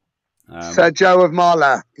 So Joe of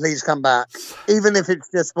Marler, please come back. Even if it's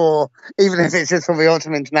just for the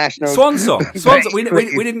Autumn International. Swan song.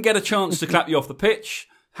 We didn't get a chance to clap you off the pitch.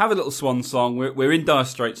 Have a little swan song. We're in dire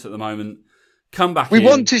straits at the moment. Come back. We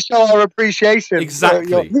want to show our appreciation.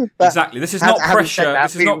 Exactly. This is not pressure.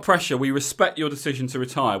 This is not pressure. We respect your decision to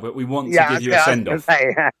retire, but we want to give you a send off.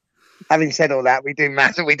 Having said all that, we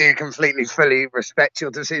do completely, fully respect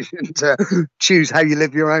your decision to choose how you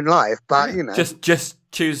live your own life. But just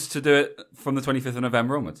choose to do it from the 25th of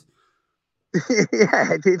November onwards.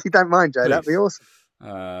 Yeah, if you don't mind, Joe, that'd be awesome.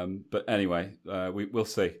 But anyway, we'll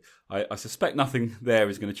see. I suspect nothing there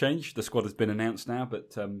is going to change. The squad has been announced now,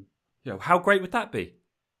 but how great would that be?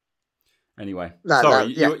 Anyway,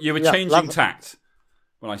 you were changing tact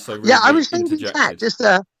when I so rudely I was changing tact. Just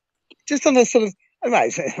on a sort of.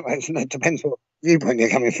 It depends what viewpoint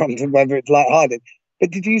you're coming from, to whether it's lighthearted.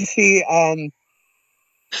 But did you see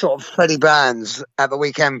sort of Freddie Burns at the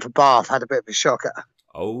weekend for Bath had a bit of a shocker?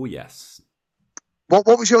 Oh yes. What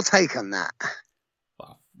was your take on that?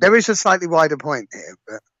 Well, there is a slightly wider point here.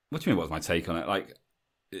 But... What do you mean? What's my take on it? Like,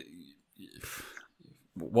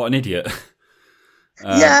 what an idiot.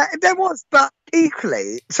 Yeah, there was, but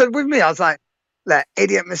equally. So with me, I was like, look,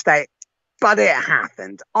 idiot mistake. But it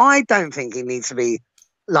happened. I don't think he needs to be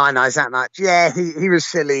lionised that much. Yeah, he was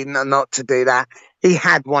silly not to do that. He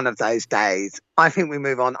had one of those days. I think we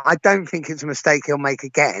move on. I don't think it's a mistake he'll make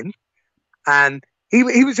again. And he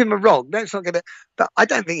was in the wrong. Let's not get it. But I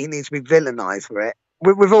don't think he needs to be villainised for it.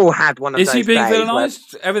 We've all had one of those days. Is he being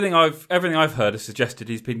villainised? Everything I've heard has suggested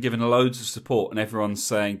he's been given loads of support, and everyone's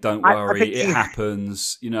saying, "Don't worry, it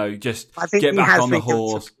happens." Just get back on the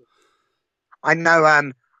horse.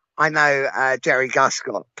 I know Jerry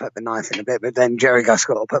Guscott put the knife in a bit, but then Jerry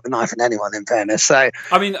Guscott will put the knife in anyone, in fairness. So,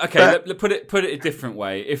 I mean, okay, put it a different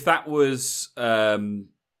way. If that was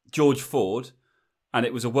George Ford and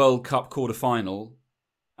it was a World Cup quarter-final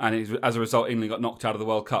and as a result England got knocked out of the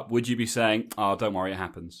World Cup, would you be saying, oh, don't worry, it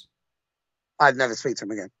happens? I'd never speak to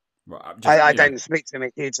him again. Right, I don't speak to him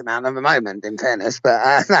a huge amount at the moment, in fairness,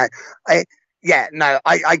 but no.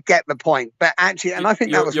 I get the point, but actually, and I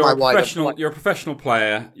think that was my wider point. You're a professional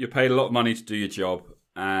player. You're paid a lot of money to do your job,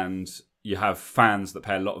 and you have fans that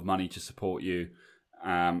pay a lot of money to support you,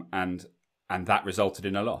 and that resulted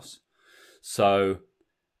in a loss. So,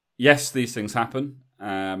 yes, these things happen,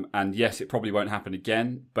 and yes, it probably won't happen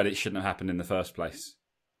again, but it shouldn't have happened in the first place.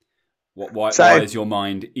 Why is your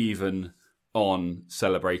mind even on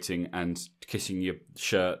celebrating and kissing your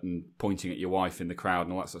shirt and pointing at your wife in the crowd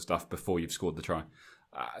and all that sort of stuff before you've scored the try?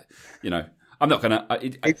 I'm not going to.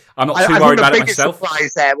 I'm not too worried about it myself. The biggest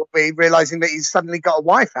surprise there will be realising that he's suddenly got a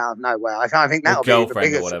wife out of nowhere. I think that'll be the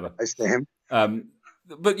biggest surprise to him.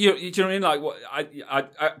 but you know what I mean? Like, what I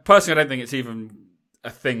personally, I don't think it's even a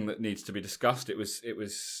thing that needs to be discussed. It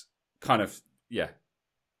was kind of, yeah.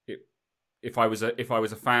 If I was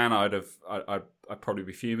a fan, I'd probably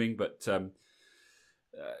be fuming. But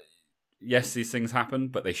yes, these things happen,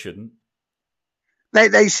 but they shouldn't.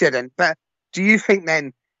 They shouldn't. But do you think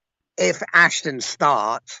then, if Ashton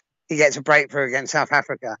starts, he gets a breakthrough against South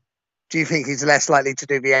Africa? Do you think he's less likely to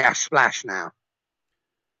do the Ash Splash now?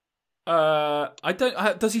 I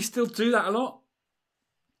don't. Does he still do that a lot?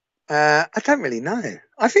 I don't really know.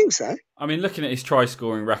 I think so. I mean, looking at his try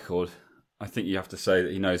scoring record, I think you have to say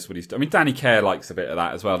that he knows what he's doing. I mean, Danny Care likes a bit of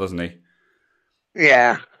that as well, doesn't he?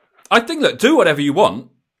 Yeah. I think, look, do whatever you want,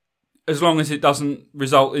 as long as it doesn't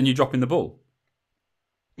result in you dropping the ball.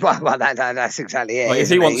 Well, that's exactly it. Like, if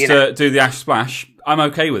he wants to do the Ash Splash, I'm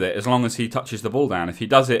okay with it, as long as he touches the ball down. If he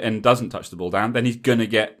does it and doesn't touch the ball down, then he's going to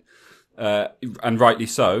get, and rightly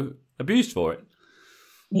so, abused for it.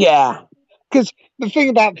 Yeah. Because the thing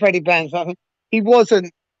about Freddie Burns, I think he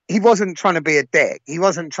wasn't trying to be a dick. He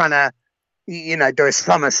wasn't trying to, do a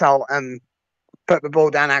somersault and put the ball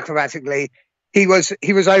down acrobatically. He was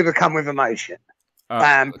overcome with emotion.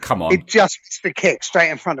 Come on. It just missed the kick straight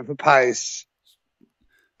in front of the post.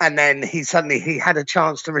 And then he had a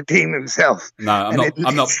chance to redeem himself. No,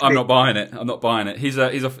 I'm not buying it. I'm not buying it. He's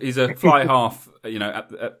a fly half,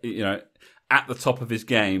 at the top of his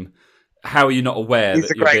game. How are you not aware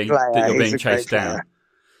that you're being chased down?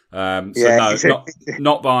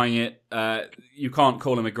 Not buying it. You can't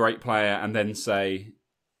call him a great player and then say,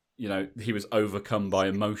 he was overcome by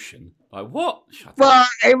emotion. Like what? Well,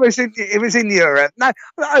 it was in Europe. No,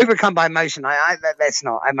 overcome by emotion. Let's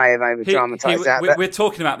not. I may have over dramatized that. We're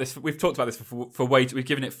talking about this. We've talked about this for way. We've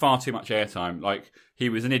given it far too much airtime. Like he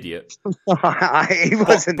was an idiot. He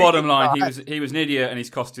was. Bottom line, he was an idiot, and he's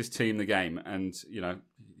cost his team the game. And you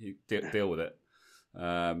deal with it.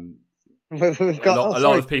 A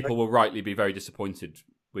lot of people will rightly be very disappointed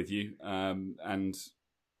with you, and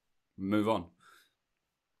move on.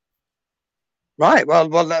 Right. Well.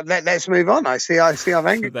 Let's move on. I see. I've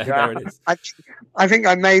angered you. There it is. I think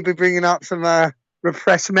I may be bringing up some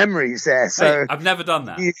repressed memories there. So hey, I've never done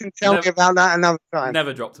that. You can tell me about that another time.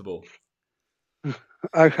 Never dropped a ball.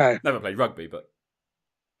 Okay. Never played rugby, but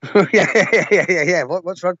yeah.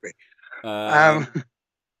 What's rugby?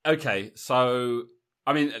 Okay, so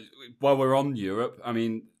I mean, while we're on Europe, I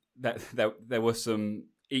mean, there were some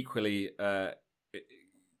equally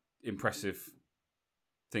impressive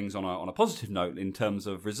things on a positive note in terms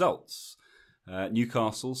of results.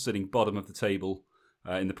 Newcastle, sitting bottom of the table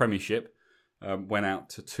in the Premiership, went out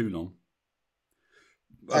to Toulon.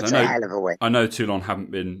 That's a hell of a win. I know Toulon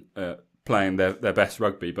haven't been playing their best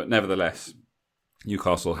rugby, but nevertheless,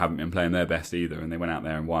 Newcastle haven't been playing their best either, and they went out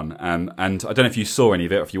there and won. And I don't know if you saw any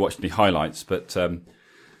of it or if you watched any highlights, but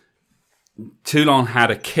Toulon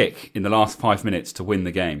had a kick in the last 5 minutes to win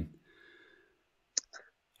the game.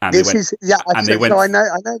 And I know this.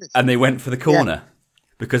 And they went for the corner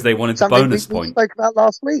because they wanted the bonus point. We spoke about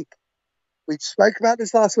last week. We spoke about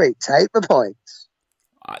this last week. Take the points.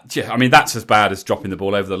 I mean, that's as bad as dropping the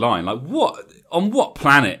ball over the line. Like, what? On what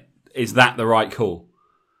planet is that the right call?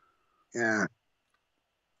 Yeah.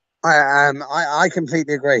 I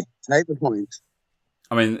completely agree. Take the points.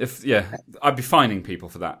 I mean, I'd be fining people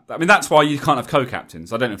for that. I mean, that's why you can't have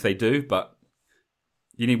co-captains. I don't know if they do, but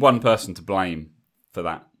you need one person to blame for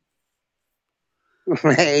that.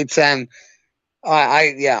 It's I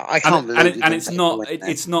can't believe and it's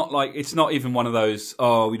not even one of those,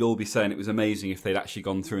 we'd all be saying it was amazing if they'd actually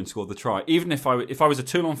gone through and scored the try. Even if I was a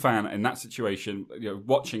Toulon fan in that situation,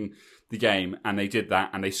 watching the game and they did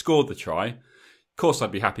that and they scored the try, of course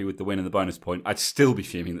I'd be happy with the win and the bonus point. I'd still be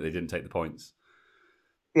fuming that they didn't take the points.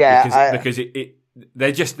 Yeah, because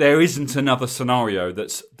there isn't another scenario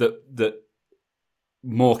that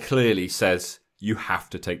more clearly says you have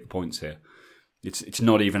to take the points here. It's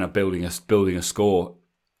not even a building a score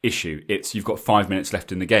issue. It's you've got 5 minutes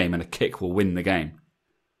left in the game and a kick will win the game.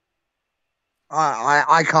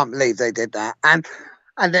 I can't believe they did that. And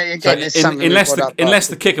then again, unless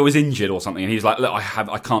the kicker was injured or something, and he's like, look,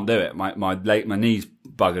 I can't do it. My knee's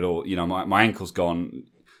buggered, or my ankle's gone.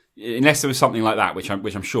 Unless there was something like that, which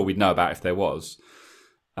I'm sure we'd know about if there was.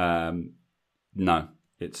 No,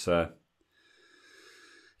 it's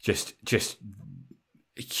just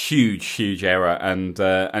a huge error, and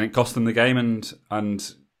it cost them the game,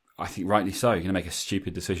 and I think rightly so. You're going to make a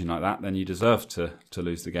stupid decision like that, then you deserve to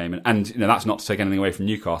lose the game, and that's not to take anything away from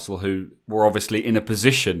Newcastle, who were obviously in a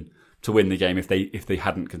position to win the game if they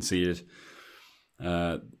hadn't conceded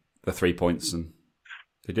the 3 points, and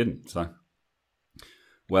they didn't. So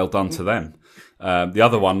well done to them. The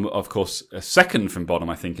other one, of course, a second from bottom,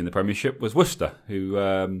 I think, in the Premiership was Worcester,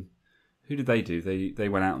 who did they do? They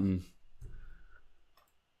went out and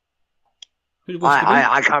who did Worcester beat?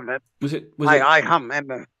 I can't remember. I can't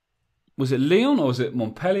remember. Was it Lyon or was it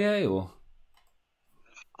Montpellier or?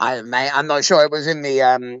 I'm not sure. It was in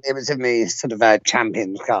the sort of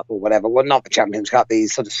Champions Cup or whatever. Well, not the Champions Cup, the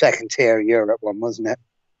sort of second tier Europe one, wasn't it?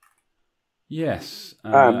 Yes.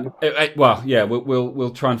 We'll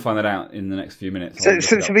try and find that out in the next few minutes. So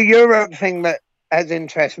the Europe thing that has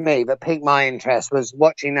interested me, that piqued my interest, was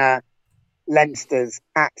watching Leinster's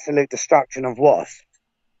absolute destruction of Wasps.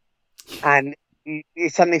 And you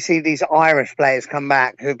suddenly see these Irish players come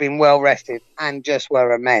back who've been well rested and just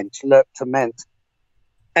looked immense.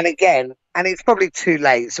 And again, and it's probably too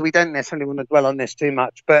late, so we don't necessarily want to dwell on this too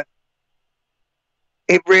much, but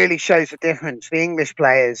it really shows the difference. The English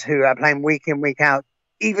players who are playing week in, week out,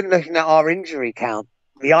 even looking at our injury count,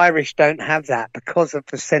 the Irish don't have that because of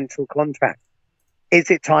the central contract. Is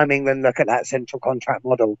it time England look at that central contract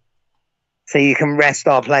model? So you can rest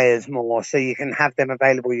our players more, so you can have them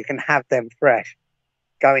available, you can have them fresh,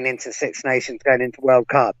 going into Six Nations, going into World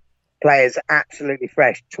Cup. Players absolutely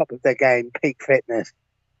fresh, top of their game, peak fitness,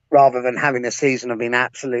 rather than having a season of being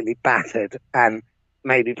absolutely battered and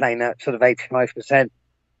maybe playing at sort of 85%.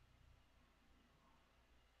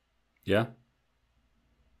 Yeah.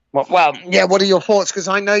 Well, yeah, what are your thoughts? Because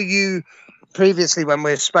I know you, previously when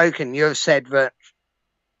we've spoken, you have said that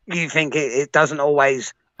you think it doesn't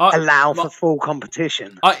always allow for full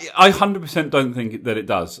competition. I 100% don't think that it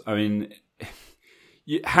does. I mean,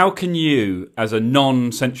 how can you, as a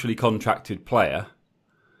non-centrally contracted player,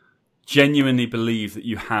 genuinely believe that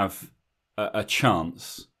you have a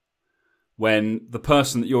chance when the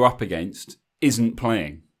person that you're up against isn't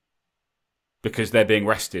playing because they're being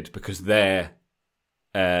rested, because they're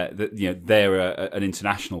an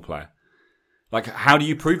international player? Like, how do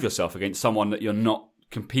you prove yourself against someone that you're not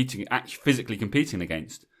physically competing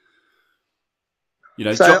against? You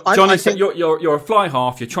know, so Johnny, you're a fly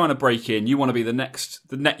half. You're trying to break in. You want to be the next.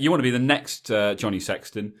 You want to be the next Johnny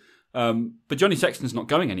Sexton. But Johnny Sexton's not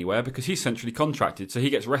going anywhere because he's centrally contracted, so he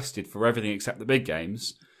gets rested for everything except the big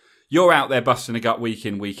games. You're out there busting a gut week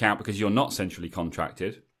in, week out because you're not centrally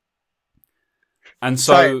contracted, and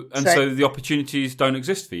so the opportunities don't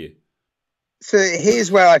exist for you. So here's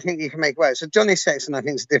where I think you can make work. So Johnny Sexton, I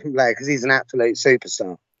think, is a different player because he's an absolute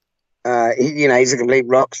superstar. He's a complete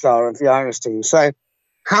rock star of the Irish team. So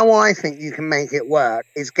how I think you can make it work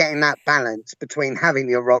is getting that balance between having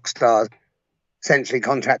your rock stars centrally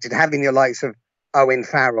contracted, having your likes of Owen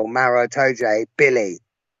Farrell, Maro Itoje, Billy,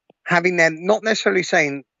 having them not necessarily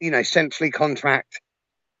saying, centrally contract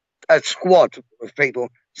a squad of people,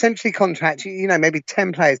 centrally contract, maybe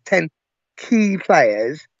 10 players, 10 key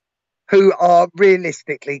players who are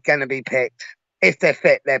realistically going to be picked. If they're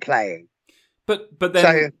fit, they're playing. But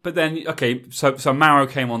then, okay, so Maro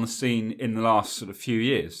came on the scene in the last sort of few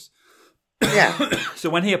years. Yeah. So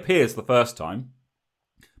when he appears the first time,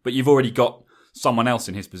 but you've already got someone else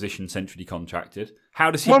in his position centrally contracted,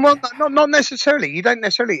 how does he... Well, not necessarily. You don't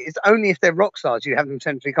necessarily. It's only if they're rock stars you have them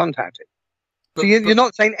centrally contracted. So you're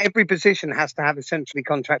not saying every position has to have a centrally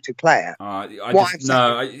contracted player. It's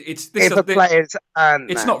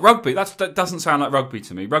not rugby. That doesn't sound like rugby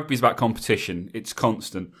to me. Rugby's about competition. It's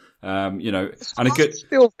constant. I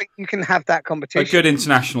still think you can have that competition. A good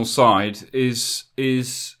international side is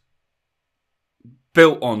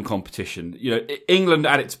built on competition. England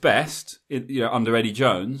at its best, under Eddie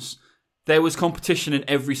Jones, there was competition in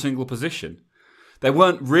every single position. There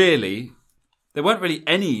weren't really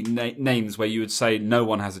any names where you would say no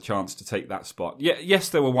one has a chance to take that spot. Yes,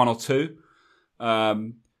 there were one or two,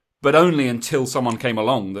 but only until someone came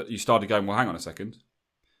along that you started going, well, hang on a second.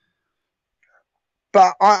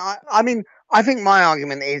 But I mean, I think my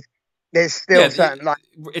argument is there's still certain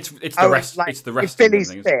it's the rest. It's the rest.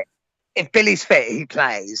 If Billy's fit, he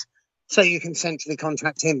plays. So you can centrally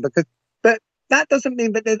contract him but that doesn't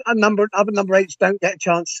mean that there's other number 8s don't get a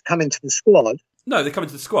chance to come into the squad. No, they come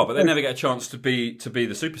into the squad, but they never get a chance to be the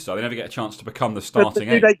superstar. They never get a chance to become the starting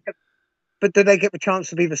 8. But do they get the chance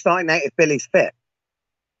to be the starting 8 if Billy's fit?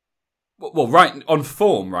 Well, right on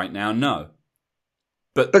form right now, no.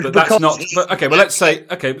 But that's not. But okay, well let's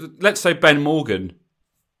say Ben Morgan,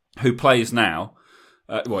 who plays now.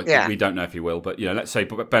 We don't know if he will, but let's say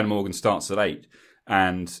Ben Morgan starts at 8,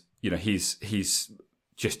 and he's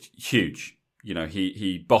just huge.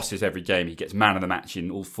 He bosses every game. He gets man of the match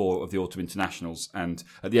in all 4 of the autumn internationals. And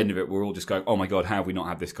at the end of it, we're all just going, oh my God, how have we not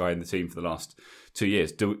had this guy in the team for the last 2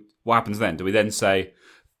 years? What happens then? Do we then say,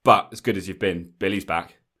 but as good as you've been, Billy's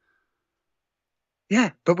back?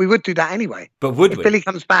 Yeah, but we would do that anyway. But would if we? Billy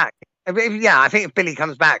comes back, I think if Billy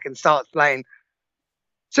comes back and starts playing.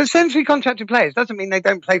 So centrally contracted players doesn't mean they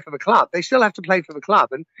don't play for the club. They still have to play for the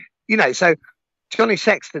club. And, so Johnny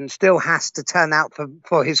Sexton still has to turn out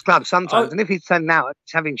for his club sometimes. And if he's turning out,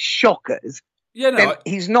 he's having shockers, then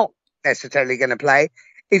he's not necessarily going to play.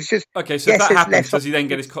 It's just... Okay, so if that happens, does he then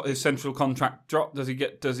get his central contract dropped? Does he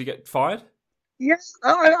get fired? Yes,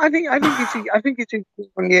 I think it's a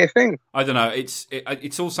 1 year thing. I don't know.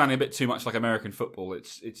 It's all sounding a bit too much like American football.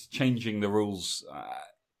 It's changing the rules.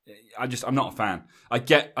 I'm not a fan. I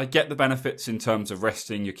get the benefits in terms of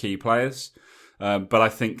resting your key players, but I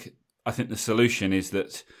think the solution is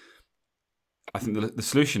that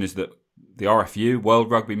the RFU, World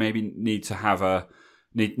Rugby, maybe need to have a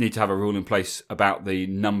rule in place about the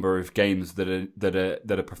number of games that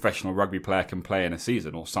a professional rugby player can play in a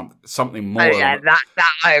season, or something more. That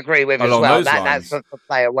I agree with as well. That's for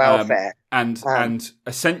player welfare, and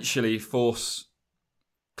essentially force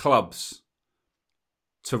clubs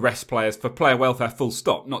to rest players for player welfare, full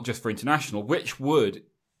stop, not just for international, which would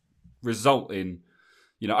result in,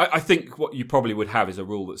 I think what you probably would have is a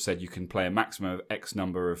rule that said you can play a maximum of X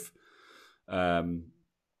number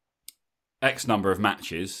of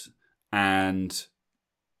matches, and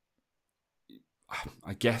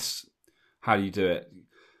I guess, how do you do it?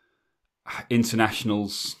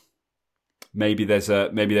 Internationals. Maybe there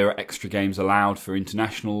are extra games allowed for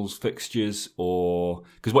internationals fixtures, or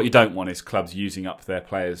because what you don't want is clubs using up their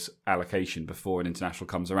players' allocation before an international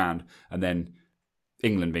comes around, and then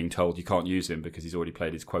England being told you can't use him because he's already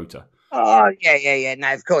played his quota. Oh yeah.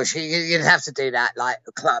 No, of course you'd have to do that, like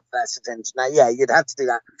a club versus international. Yeah, you'd have to do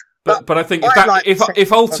that. But I think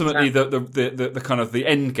if ultimately the kind of the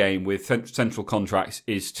end game with central contracts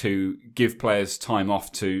is to give players time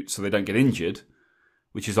off so they don't get injured,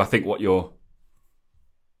 which is I think what you're.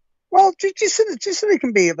 Well, just so they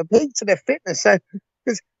can be at the peak to their fitness. So,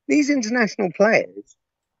 because these international players,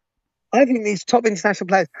 I think these top international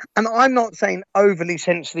players, and I'm not saying overly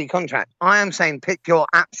centrally contract. I am saying pick your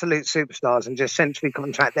absolute superstars and just centrally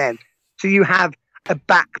contract them, so you have a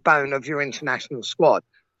backbone of your international squad.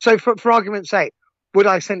 So, for argument's sake, would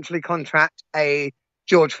I centrally contract a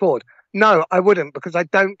George Ford? No, I wouldn't, because I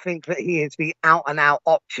don't think that he is the out-and-out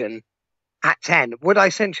option at 10. Would I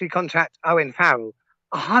centrally contract Owen Farrell?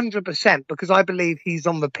 100%, because I believe he's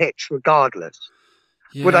on the pitch regardless.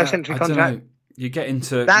 Yeah, would I centrally contract? You get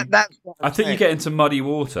into that's. I think you get into muddy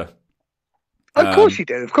water. Of course you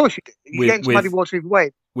do. Of course you do. You get into muddy water either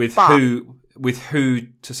way. With who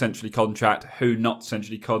to centrally contract, who not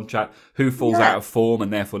centrally contract, who falls out of form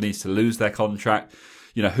and therefore needs to lose their contract.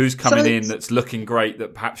 Who's coming in that's looking great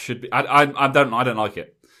that perhaps should be. I don't like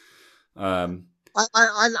it.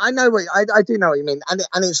 I know what I do know what you mean,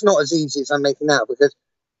 and it's not as easy as I'm making out, because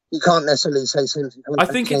you can't necessarily say something. I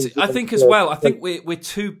think as well. I think we're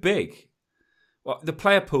too big. Well, the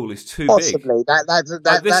player pool is too big. Possibly. I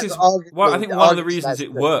think one of the reasons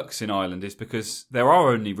it works in Ireland is because there are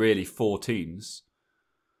only really 4 teams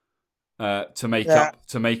to make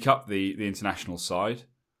up the international side,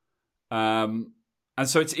 and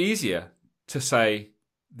so it's easier to say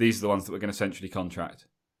these are the ones that we're going to centrally contract.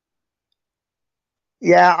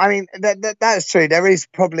 Yeah, I mean, that's true. There is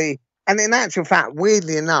probably, and in actual fact,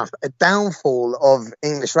 weirdly enough, a downfall of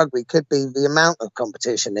English rugby could be the amount of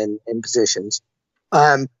competition in positions.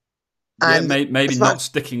 Maybe not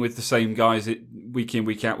sticking with the same guys week in,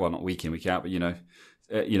 week out. Well, not week in, week out, but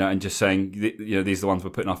and just saying, these are the ones we're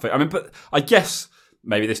putting off. I mean, but I guess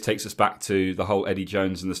maybe this takes us back to the whole Eddie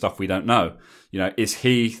Jones and the stuff we don't know. Is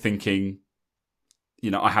he thinking,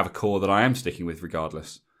 I have a core that I am sticking with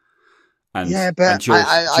regardless? And, but and George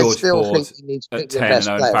still Ford think you need to at 10 and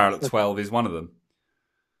Owen Farrell at 12 is one of them.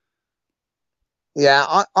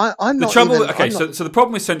 Yeah, I'm not. The trouble, even, so the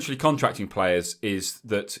problem with centrally contracting players is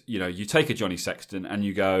that you take a Johnny Sexton and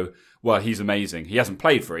you go, well, he's amazing. He hasn't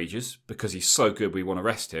played for ages because he's so good. We want to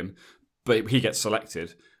rest him, but he gets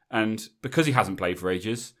selected, and because he hasn't played for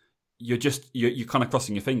ages, you're kind of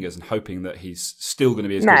crossing your fingers and hoping that he's still going to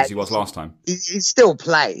be as good as he was last time. He still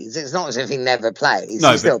plays. It's not as if he never plays.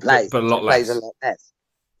 No, he still plays, but a lot less. Plays a lot less.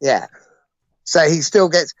 Yeah. So he still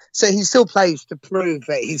plays to prove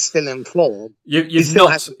that he's still in form. You've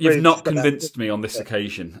not convinced me on this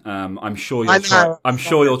occasion. I'm sure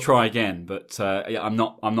you'll try again, but I'm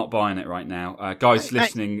not buying it right now. Guys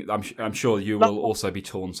listening, I'm sure you will also be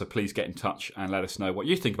torn. So please get in touch and let us know what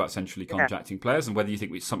you think about centrally contracting players and whether you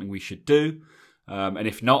think it's something we should do. And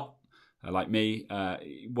if not, like me,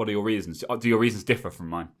 what are your reasons? Do your reasons differ from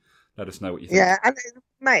mine? Let us know what you think. Yeah, and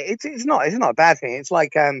mate, it's not a bad thing. It's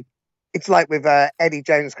like it's like with Eddie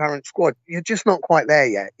Jones' current squad. You're just not quite there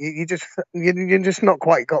yet. You're just not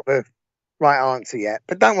quite got the right answer yet.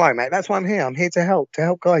 But don't worry, mate. That's why I'm here. I'm here to help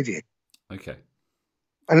guide you. Okay.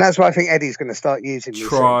 And that's why I think Eddie's going to start using me.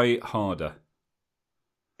 Try harder.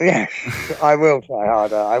 Yes, I will try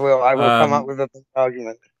harder. I will come up with a big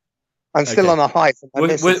argument. I'm still on a high.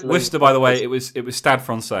 Worcester, by the way, it was Stade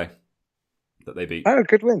Francais that they beat. Oh,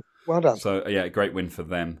 good win. Well done. So yeah, a great win for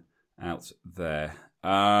them out there.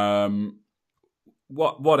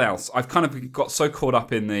 What else? I've kind of got so caught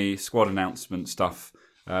up in the squad announcement stuff,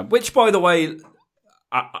 which, by the way,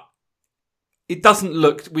 it doesn't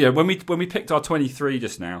look. You know, when we picked our 23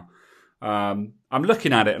 just now, I'm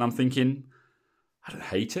looking at it and I'm thinking, I don't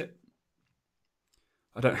hate it.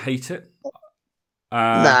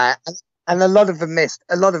 Nah, and a lot of them missed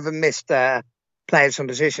players from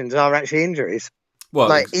positions are actually injuries. Well,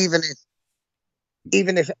 like even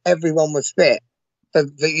if everyone was fit,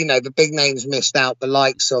 the big names missed out. The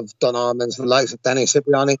likes of Don Armans, the likes of Danny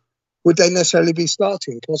Cipriani, would they necessarily be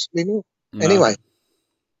starting? Possibly not. No. Anyway,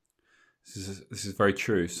 this is very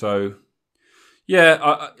true. So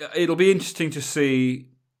yeah, it'll be interesting to see.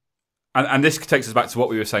 And this takes us back to what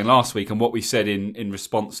we were saying last week and what we said in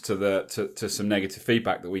response to some negative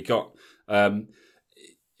feedback that we got.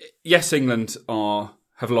 Yes, England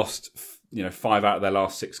have lost 5 out of their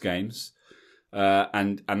last 6 games,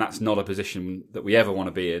 and that's not a position that we ever want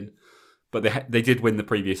to be in. But they did win the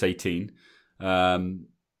previous 18.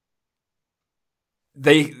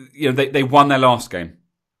 They won their last game.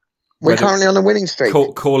 We're currently on a winning streak.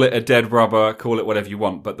 Call it a dead rubber, call it whatever you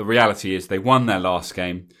want. But the reality is they won their last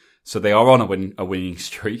game. So they are on a winning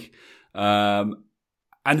streak, and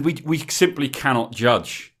we simply cannot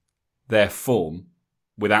judge their form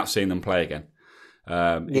without seeing them play again.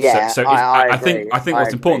 I think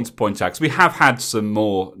what's important to point out, because we have had some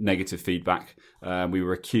more negative feedback. We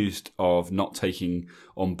were accused of not taking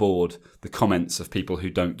on board the comments of people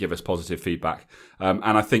who don't give us positive feedback, and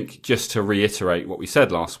I think just to reiterate what we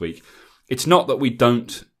said last week, it's not that we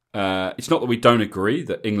don't agree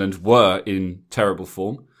that England were in terrible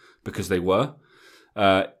form. Because they were.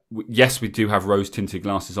 Yes, we do have rose-tinted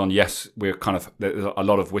glasses on. Yes, there's a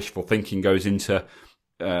lot of wishful thinking goes into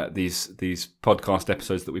these podcast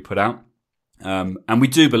episodes that we put out. And we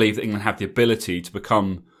do believe that England have the ability to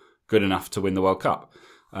become good enough to win the World Cup.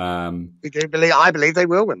 We do believe. I believe they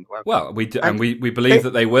will win the World Cup. Well, we do, and we believe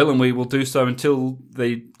that they will, and we will do so until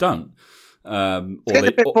they don't. Or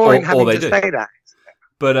they do. Say that.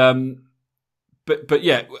 But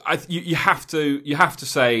yeah, you have to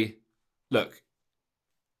say, look,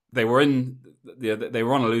 they were on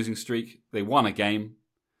a losing streak. They won a game.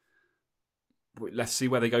 Let's see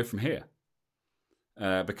where they go from here.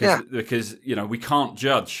 Because we can't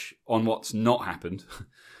judge on what's not happened.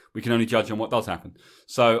 We can only judge on what does happen.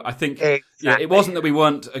 So I think it wasn't that we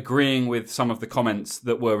weren't agreeing with some of the comments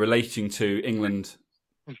that were relating to England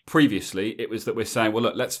previously. It was that we're saying, well,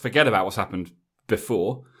 look, let's forget about what's happened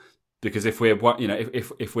before. Because if we're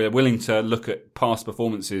if we're willing to look at past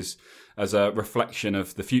performances as a reflection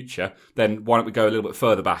of the future, then why don't we go a little bit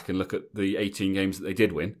further back and look at the 18 games that they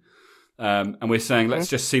did win? And we're saying let's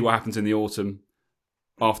just see what happens in the autumn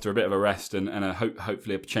after a bit of a rest and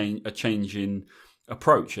hopefully a change in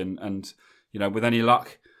approach. And with any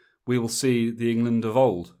luck, we will see the England of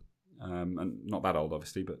old, and not that old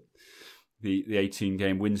obviously, but the 18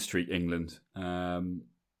 game win streak England, and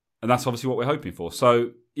that's obviously what we're hoping for.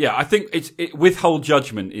 So. Yeah, I think withhold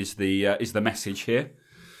judgment is the message here.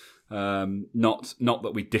 Not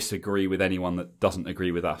that we disagree with anyone that doesn't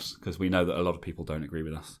agree with us, because we know that a lot of people don't agree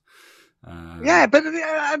with us. But a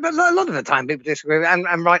lot of the time people disagree,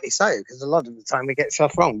 and rightly so, because a lot of the time we get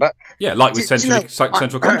stuff wrong. But yeah, like with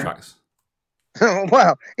central contracts.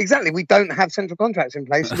 Well, exactly. We don't have central contracts in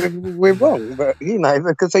place. We're wrong, but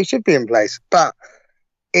because they should be in place. But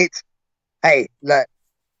look.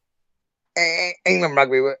 England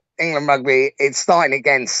rugby, it's starting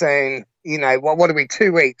again soon. What are we?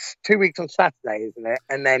 2 weeks? 2 weeks on Saturday, isn't it?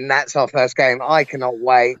 And then that's our first game. I cannot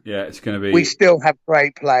wait. Yeah, it's going to be. We still have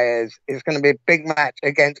great players. It's going to be a big match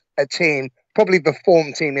against a team, probably the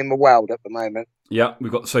form team in the world at the moment. Yeah, we've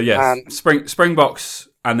got Springboks,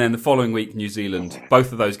 and then the following week New Zealand.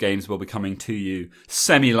 Both of those games will be coming to you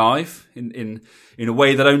semi-live in a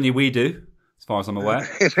way that only we do. As far as I'm aware,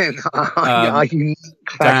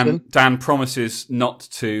 Dan promises not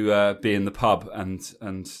to be in the pub and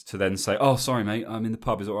to then say, "Oh, sorry, mate, I'm in the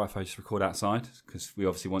pub. Is it all right if I just record outside?" Because we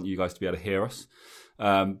obviously want you guys to be able to hear us.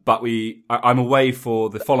 But I'm away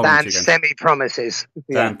for the following week again. Semi-promises.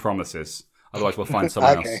 Dan promises. Otherwise, we'll find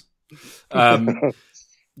someone else.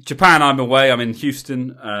 Japan, I'm away. I'm in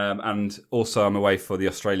Houston, and also I'm away for the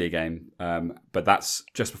Australia game. But that's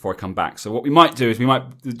just before I come back. So what we might do is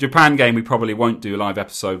the Japan game, we probably won't do a live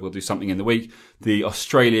episode. We'll do something in the week. The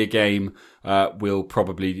Australia game, will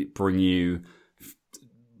probably bring you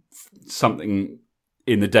something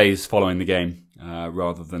in the days following the game,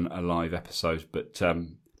 rather than a live episode. But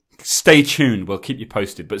stay tuned. We'll keep you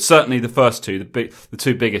posted. But certainly the first two, the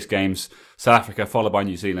two biggest games, South Africa followed by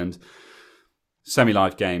New Zealand.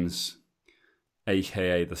 Semi-live games,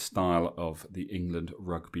 aka the style of the England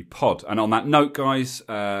Rugby Pod. And on that note, guys,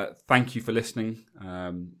 thank you for listening.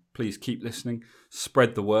 Please keep listening.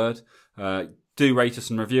 Spread the word. Do rate us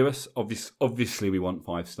and review us. Obviously, we want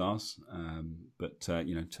 5 stars, but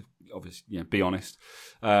be honest,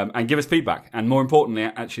 and give us feedback. And more importantly,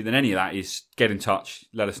 actually, than any of that, is get in touch.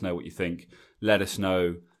 Let us know what you think. Let us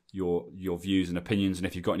know your views and opinions, and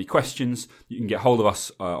if you've got any questions, you can get hold of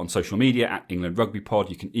us on social media at England Rugby Pod.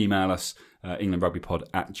 You can email us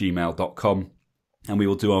englandrugbypod@gmail.com, and we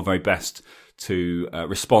will do our very best to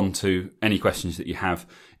respond to any questions that you have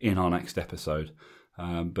in our next episode.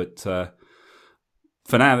 But for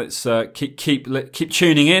now, let's keep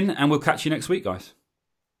tuning in, and we'll catch you next week, guys.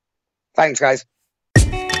 Thanks, guys.